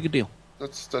 It was a pretty good deal.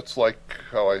 That's like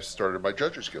how I started my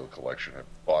Judges Guild collection. I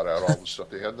bought out all the stuff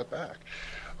they had in the back.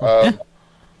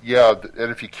 Yeah,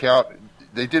 and if you count,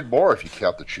 they did more if you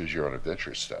count the Choose Your Own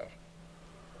Adventure stuff.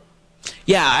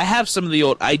 Yeah, I have some of the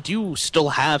old. I do still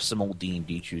have some old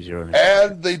D&D Choose Your Own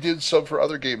Adventure. And they did some for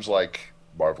other games like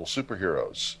Marvel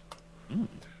Superheroes,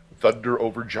 Thunder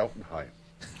over Jotunheim.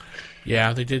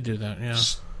 Yeah, they did do that. Yeah,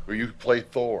 where you play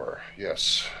Thor.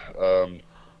 Yes.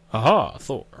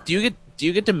 Thor. Do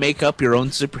you get to make up your own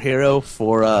superhero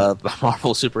for the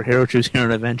Marvel Superhero Choose Your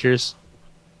Own Adventures?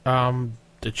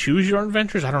 The Choose Your Own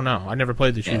Adventures? I don't know. I never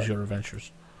played the Choose Your Own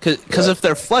Adventures. Because if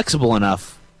they're flexible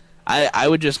enough, I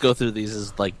would just go through these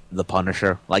as like the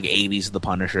Punisher, like 80s the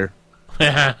Punisher.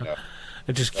 And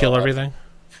just kill everything.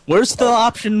 Where's the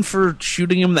option for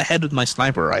shooting him in the head with my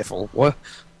sniper rifle? What?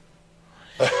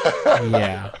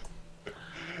 Yeah.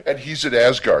 And he's in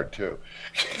Asgard, too.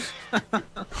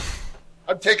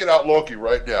 I'm taking out Loki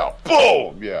right now.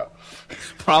 Boom! Yeah.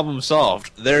 Problem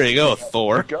solved. There you go,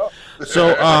 Thor.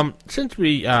 So, since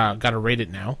we got to rate it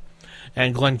now,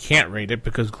 and Glenn can't rate it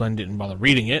because Glenn didn't bother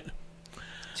reading it.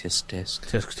 Tisk, tisk.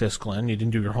 Tisk, tisk, Glenn. You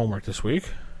didn't do your homework this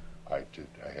week. I did.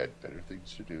 I had better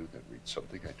things to do than read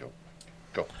something I don't like.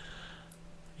 Go.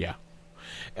 Yeah.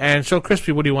 And so,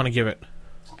 Crispy, what do you want to give it?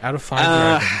 Out of 5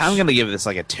 dragons. I'm going to give this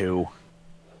like a 2.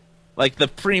 Like, the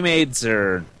pre-mades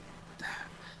are...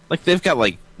 Like, they've got,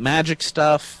 like, magic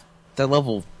stuff. They're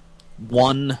level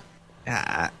 1.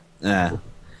 I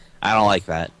don't like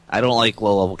that. I don't like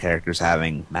low-level characters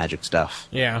having magic stuff.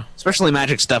 Yeah. Especially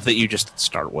magic stuff that you just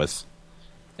start with.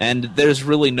 And there's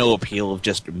really no appeal of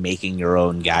just making your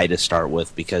own guy to start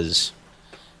with, because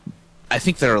I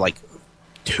think there are, like,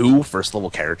 2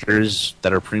 first-level characters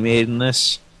that are pre-made in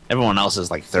this. Everyone else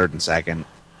is, like, 3rd and 2nd.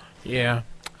 Yeah.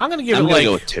 I'm going to give it, I'm like... going to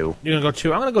go with 2. You're going to go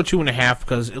 2? I'm going to go 2.5,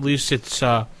 because at least it's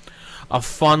a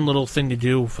fun little thing to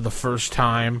do for the first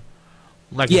time.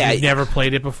 Like, you've never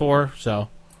played it before, so...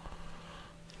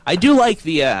 I do like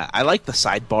the I like the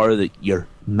sidebar, that your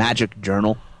magic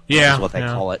journal is what they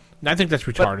call it. I think that's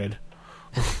retarded.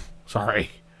 Sorry.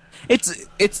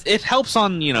 It helps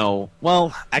on, you know,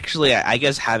 well, actually I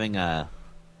guess having a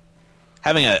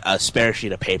spare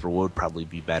sheet of paper would probably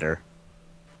be better.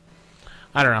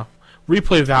 I don't know.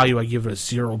 Replay value, I give it a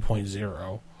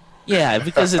 0.0. Yeah,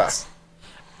 because it's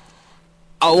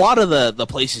a lot of the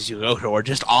places you go to are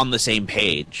just on the same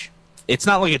page. It's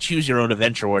not like a Choose Your Own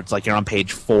Adventure where it's like you're on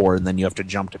page 4 and then you have to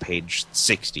jump to page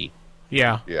 60.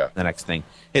 Yeah. The next thing.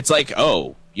 It's like,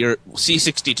 oh, you're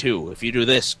C62. If you do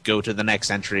this, go to the next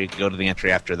entry, go to the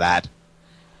entry after that.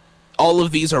 All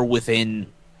of these are within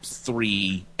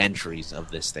 3 entries of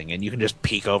this thing, and you can just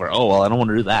peek over, oh, well, I don't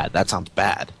want to do that. That sounds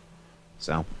bad.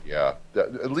 So. Yeah.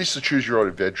 At least the Choose Your Own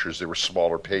Adventures, they were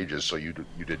smaller pages, so you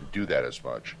didn't do that as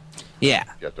much. Yeah.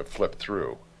 You have to flip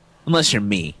through. Unless you're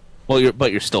me. Well,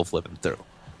 but you're still flipping through.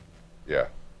 Yeah.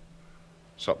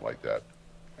 Something like that.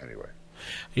 Anyway.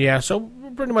 Yeah, so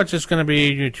pretty much it's going to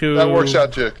be 2... That works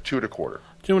out to 2 1/4.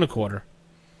 2 1/4.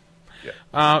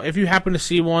 Yeah. If you happen to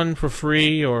see one for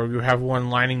free, or you have one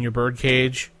lining your bird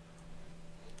cage,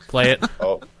 play it.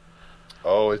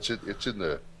 it's in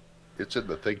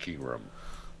the thinking room.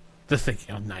 The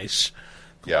thinking, nice.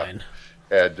 Yeah.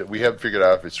 And we haven't figured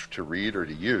out if it's to read or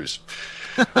to use.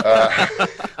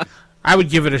 I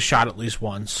would give it a shot at least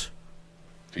once.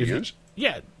 To use?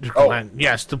 Yeah. Glenn.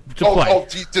 Yes, to play.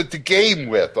 To game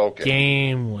with. Okay.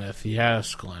 Game with.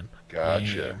 Yes, Glenn.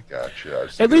 Gotcha.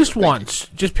 At least once.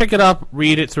 Just pick it up,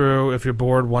 read it through if you're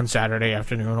bored one Saturday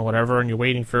afternoon or whatever, and you're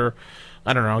waiting for,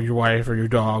 I don't know, your wife or your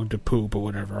dog to poop or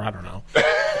whatever. I don't know.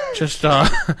 Just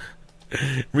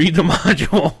read the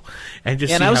module and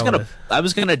just see I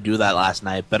was gonna do that last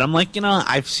night, but I'm like,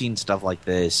 I've seen stuff like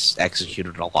this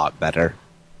executed a lot better.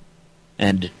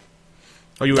 And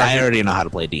I already know how to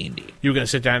play D&D. You were going to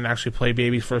sit down and actually play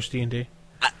Baby's first D&D?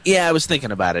 Yeah, I was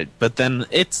thinking about it, but then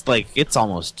it's like, it's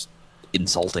almost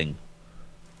insulting.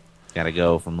 Gotta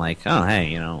go from like, oh,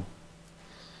 hey,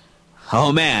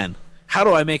 oh man, how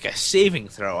do I make a saving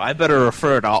throw? I better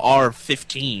refer to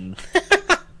R15.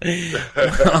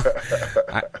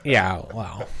 Yeah,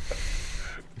 wow.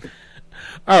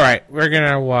 All right, we're going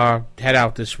to head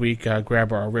out this week,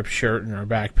 grab our ripped shirt and our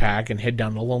backpack, and head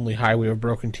down the lonely highway of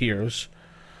broken tears.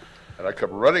 And I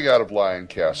come running out of Lion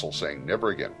Castle saying, never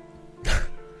again.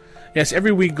 Yes,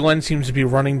 every week Glenn seems to be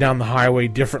running down the highway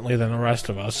differently than the rest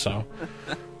of us, so.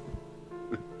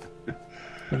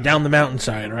 Down the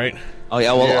mountainside, right? Oh,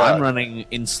 yeah, well, yeah. I'm running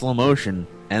in slow motion,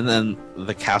 and then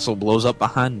the castle blows up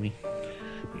behind me.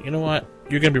 You know what?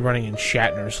 You're going to be running in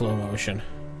Shatner slow motion.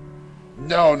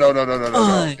 No.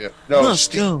 Yeah. No, Must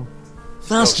Steve. go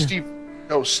faster.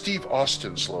 Steve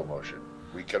Austin slow motion.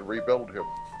 We can rebuild him.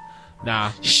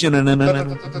 Nah.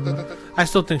 No. I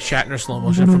still think Shatner slow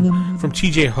motion from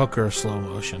T.J. Hooker slow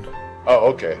motion.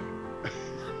 Oh, okay.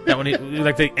 That when he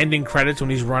like the ending credits when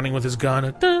he's running with his gun.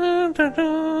 Dun, dun,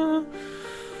 dun.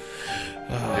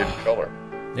 In color.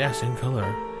 Yes, in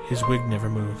color. His wig never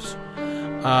moves.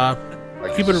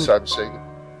 Keep it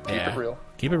real.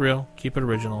 Keep it real. Keep it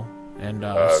original. And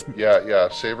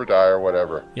save or die or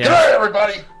whatever. Yeah. Good night,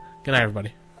 everybody. Good night,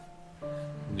 everybody.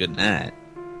 Good night.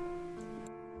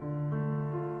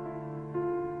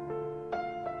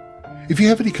 If you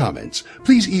have any comments,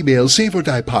 please email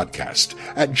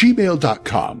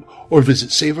saveordiepodcast@gmail.com or visit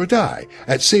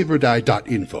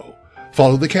saveordie@saveordie.info.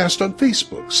 Follow the cast on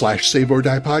Facebook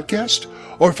 /SaveOrDiePodcast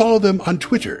or follow them on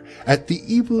Twitter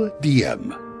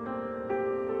 @TheEvilDM.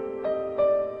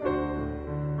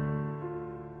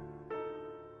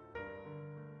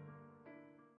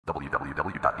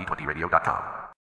 www.d20radio.com